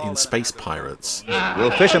Zuni in Space Pirates.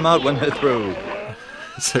 We'll fish them out when they're through.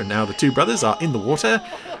 So now the two brothers are in the water,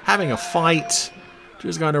 having a fight.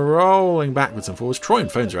 just kind of rolling backwards and forwards. Troy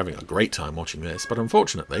and Phones are having a great time watching this, but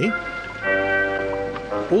unfortunately,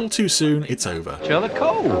 all too soon, it's over. Chill the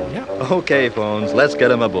cold. Yeah. Okay, Phones, let's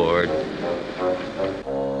get him aboard.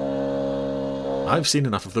 I've seen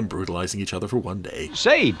enough of them brutalizing each other for one day.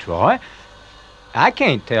 Say, Troy, I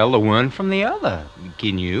can't tell the one from the other.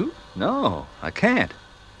 Can you? No, I can't.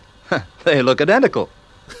 They look identical.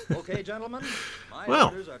 Okay, gentlemen.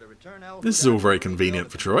 Well, this is all very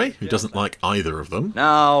convenient for Troy, who doesn't like either of them.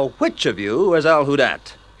 Now, which of you is Al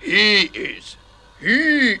Hudat? He is.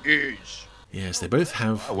 He is. Yes, they both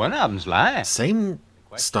have one of them's lying. Same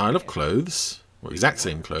style of clothes, or exact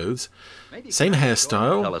same clothes, same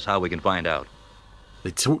hairstyle. Tell us how we can find out.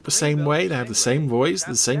 They talk the same way, they have the same voice,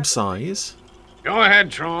 the same size. Go ahead,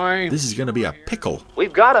 Troy. This is going to be a pickle.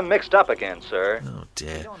 We've got him mixed up again, sir. Oh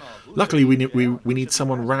dear. Luckily, we need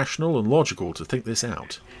someone rational and logical to think this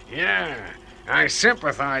out. Yeah, I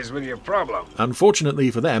sympathize with your problem. Unfortunately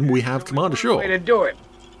for them, we have Commander Shaw. Way to do it.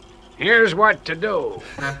 Here's what to do.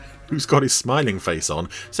 Who's got his smiling face on,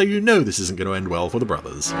 so you know this isn't going to end well for the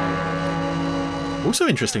brothers. Also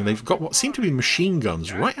interesting, they've got what seem to be machine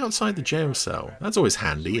guns right outside the jail cell. That's always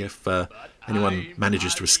handy if anyone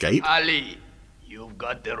manages to escape. Ali, you've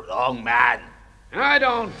got the wrong man. I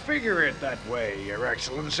don't figure it that way, Your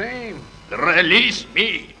Excellency. Release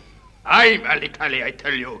me. I'm Ali Kali, I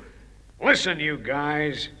tell you. Listen, you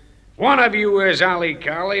guys. One of you is Ali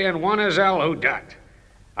Kali and one is Al Hudat.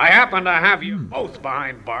 I happen to have you both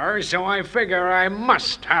behind bars, so I figure I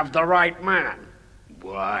must have the right man.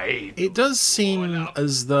 Why? It does seem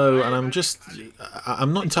as though, and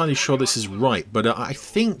I'm not entirely sure this is right, but I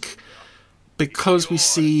think because we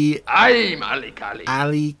see I'm Ali Kali.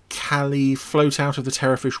 Ali Kali float out of the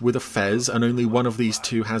Terrorfish with a fez, and only one of these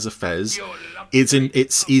two has a fez,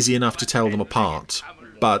 it's easy enough to tell them apart.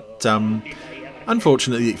 But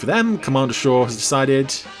unfortunately for them, Commander Shaw has decided,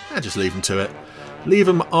 just leave them to it. Leave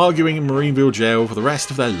them arguing in Marineville jail for the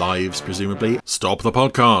rest of their lives, presumably. Stop the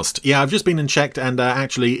podcast. Yeah, I've just been and checked, and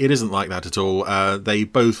actually, it isn't like that at all. They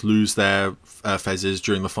both lose their fezzes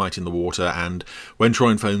during the fight in the water, and when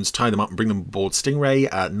Troy and Phones tie them up and bring them aboard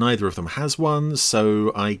Stingray, neither of them has one,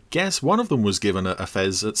 so I guess one of them was given a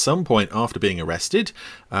fez at some point after being arrested.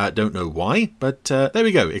 Don't know why, but there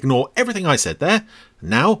we go. Ignore everything I said there.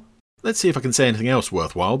 Now, let's see if I can say anything else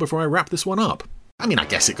worthwhile before I wrap this one up. I mean, I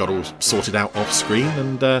guess it got all sorted out off screen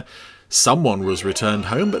and someone was returned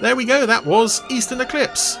home, but there we go, that was Eastern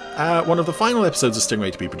Eclipse, one of the final episodes of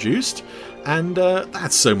Stingray to be produced, and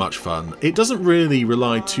that's so much fun. It doesn't really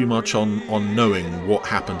rely too much on knowing what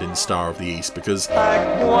happened in Star of the East, because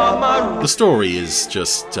the story is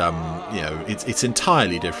just, it's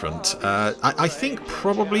entirely different. I think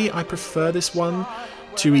probably I prefer this one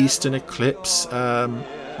to Eastern Eclipse.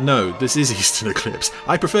 No, this is Eastern Eclipse.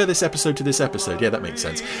 I prefer this episode to this episode. Yeah, that makes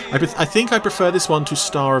sense. I think I prefer this one to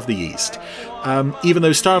Star of the East. Even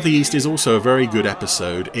though Star of the East is also a very good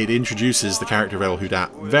episode, it introduces the character of El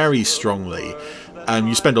Hudat very strongly.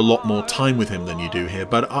 You spend a lot more time with him than you do here,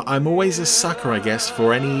 but I'm always a sucker, I guess,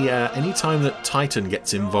 for any time that Titan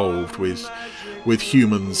gets involved with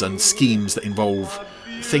humans and schemes that involve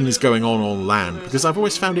things going on land, because I've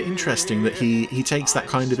always found it interesting that he takes that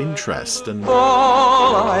kind of interest, and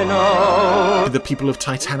the people of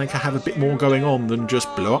Titanica have a bit more going on than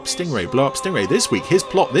just blow up Stingray. This week, his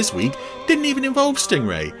plot this week didn't even involve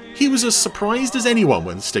Stingray. He was as surprised as anyone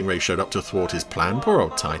when Stingray showed up to thwart his plan. Poor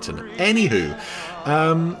old Titan. Anywho,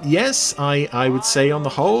 yes, I would say on the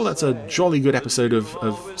whole that's a jolly good episode of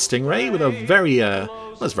Stingray, with a very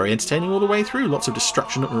it's very entertaining all the way through. Lots of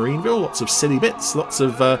destruction at Marineville, lots of silly bits, lots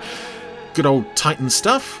of good old Titan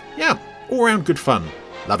stuff. Yeah, all around good fun.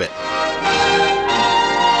 Love it.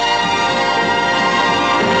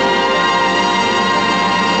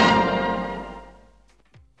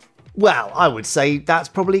 Well, I would say that's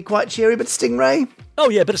probably quite cheery, but Stingray?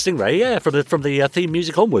 Oh yeah, bit of Stingray, yeah, from the theme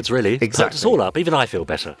music onwards, really. Exactly. Perked us all up. Even I feel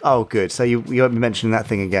better. Oh, good. So you won't be mentioning that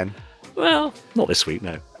thing again? Well, not this week,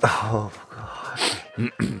 no. Oh,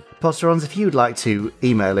 Posterons, if you'd like to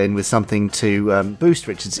email in with something to boost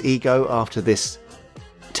Richard's ego after this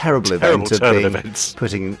terrible event of being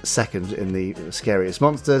putting second in the scariest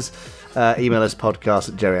monsters, email us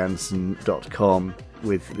podcast@jerryanderson.com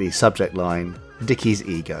with the subject line Dickie's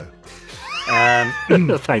ego.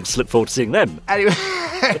 Thanks, look forward to seeing them.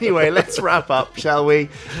 Anyway, let's wrap up, shall we?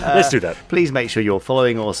 Let's do that. Please make sure you're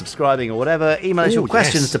following or subscribing or whatever. Email us your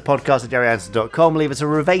questions to podcast@jerryanderson.com. Leave us a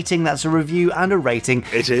rating, that's a review and a rating.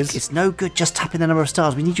 It is. It's no good just tapping the number of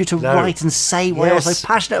stars. We need you to write and say why you're so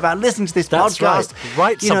passionate about listening to this podcast. Right.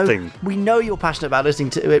 Write something. We know you're passionate about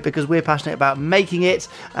listening to it because we're passionate about making it.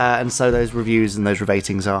 And so those reviews and those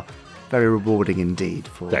ratings are very rewarding indeed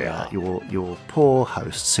for your poor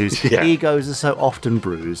hosts whose egos are so often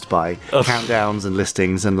bruised by countdowns and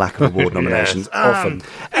listings and lack of award nominations. Often.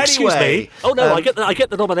 Excuse me. Oh no, I get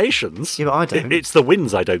the nominations. Yeah, but I don't. It's the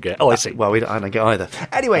wins I don't get. Oh, I see. Well, I don't get either.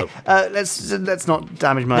 Anyway, let's not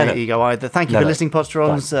damage my ego either. Thank you for listening,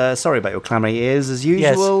 Podsterons. Sorry about your clammy ears as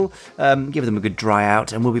usual. Yes. Give them a good dry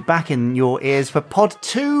out, and we'll be back in your ears for Pod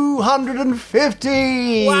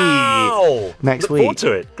 250. Wow! Next Look week. Forward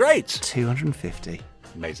to it. Great. 250.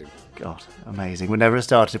 Amazing. God, amazing. We'd never have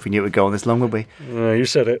started if we knew it would go on this long, would we? You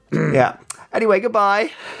said it. Yeah. Anyway, goodbye.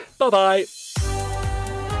 Bye-bye.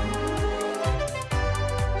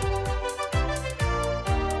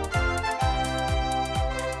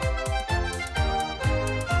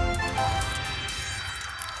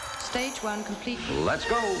 Stage 1 complete. Let's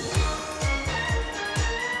go.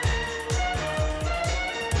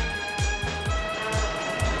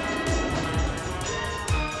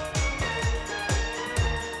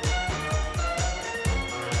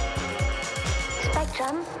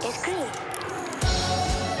 Spectrum is green.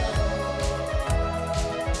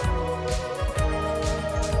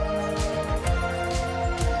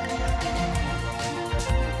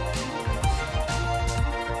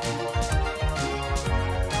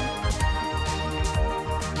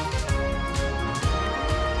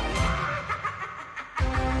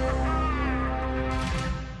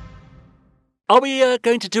 Are we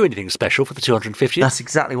going to do anything special for the 250th? That's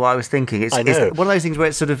exactly what I was thinking. It's I know. one of those things where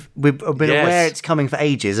it's sort of we've been aware it's coming for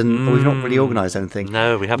ages and we've not really organised anything.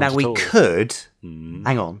 No, we haven't. Now we could.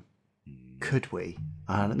 Hang on. Could we?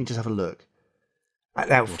 Let me just have a look.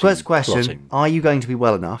 Now, first question: plotting? Are you going to be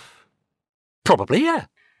well enough? Probably, yeah.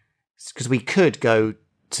 Because we could go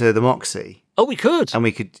to the Moxie. Oh, we could, and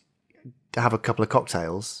we could have a couple of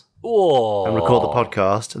cocktails. Oh. And record the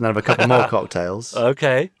podcast, and then have a couple more cocktails.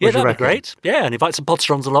 Okay. Yeah, that'd be great. Yeah, and invite some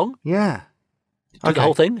Podsterons along. Yeah. Do the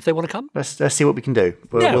whole thing if they want to come. Let's see what we can do.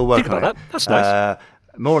 We'll work on that. That's nice.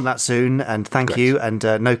 More on that soon, and thank you, and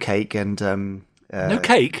no cake, and... no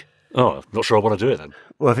cake? Oh, I'm not sure I want to do it then.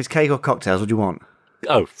 Well, if it's cake or cocktails, what do you want?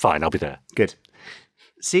 Oh, fine, I'll be there. Good.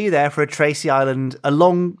 See you there for a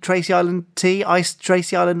long Tracy Island tea, iced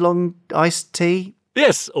Tracy Island long iced tea.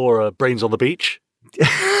 Yes, or brains on the beach.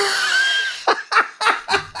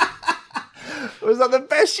 Was that the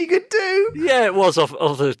best you could do? Yeah, it was off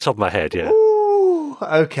the top of my head, yeah. Ooh,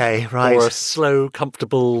 okay, right. Or a slow,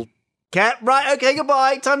 comfortable... Right, okay,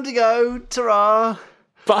 goodbye. Time to go. Ta-ra.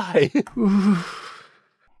 Bye.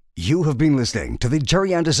 You have been listening to the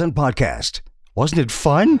Jerry Anderson Podcast. Wasn't it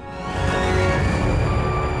fun?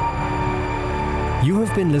 You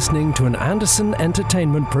have been listening to an Anderson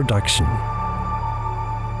Entertainment production.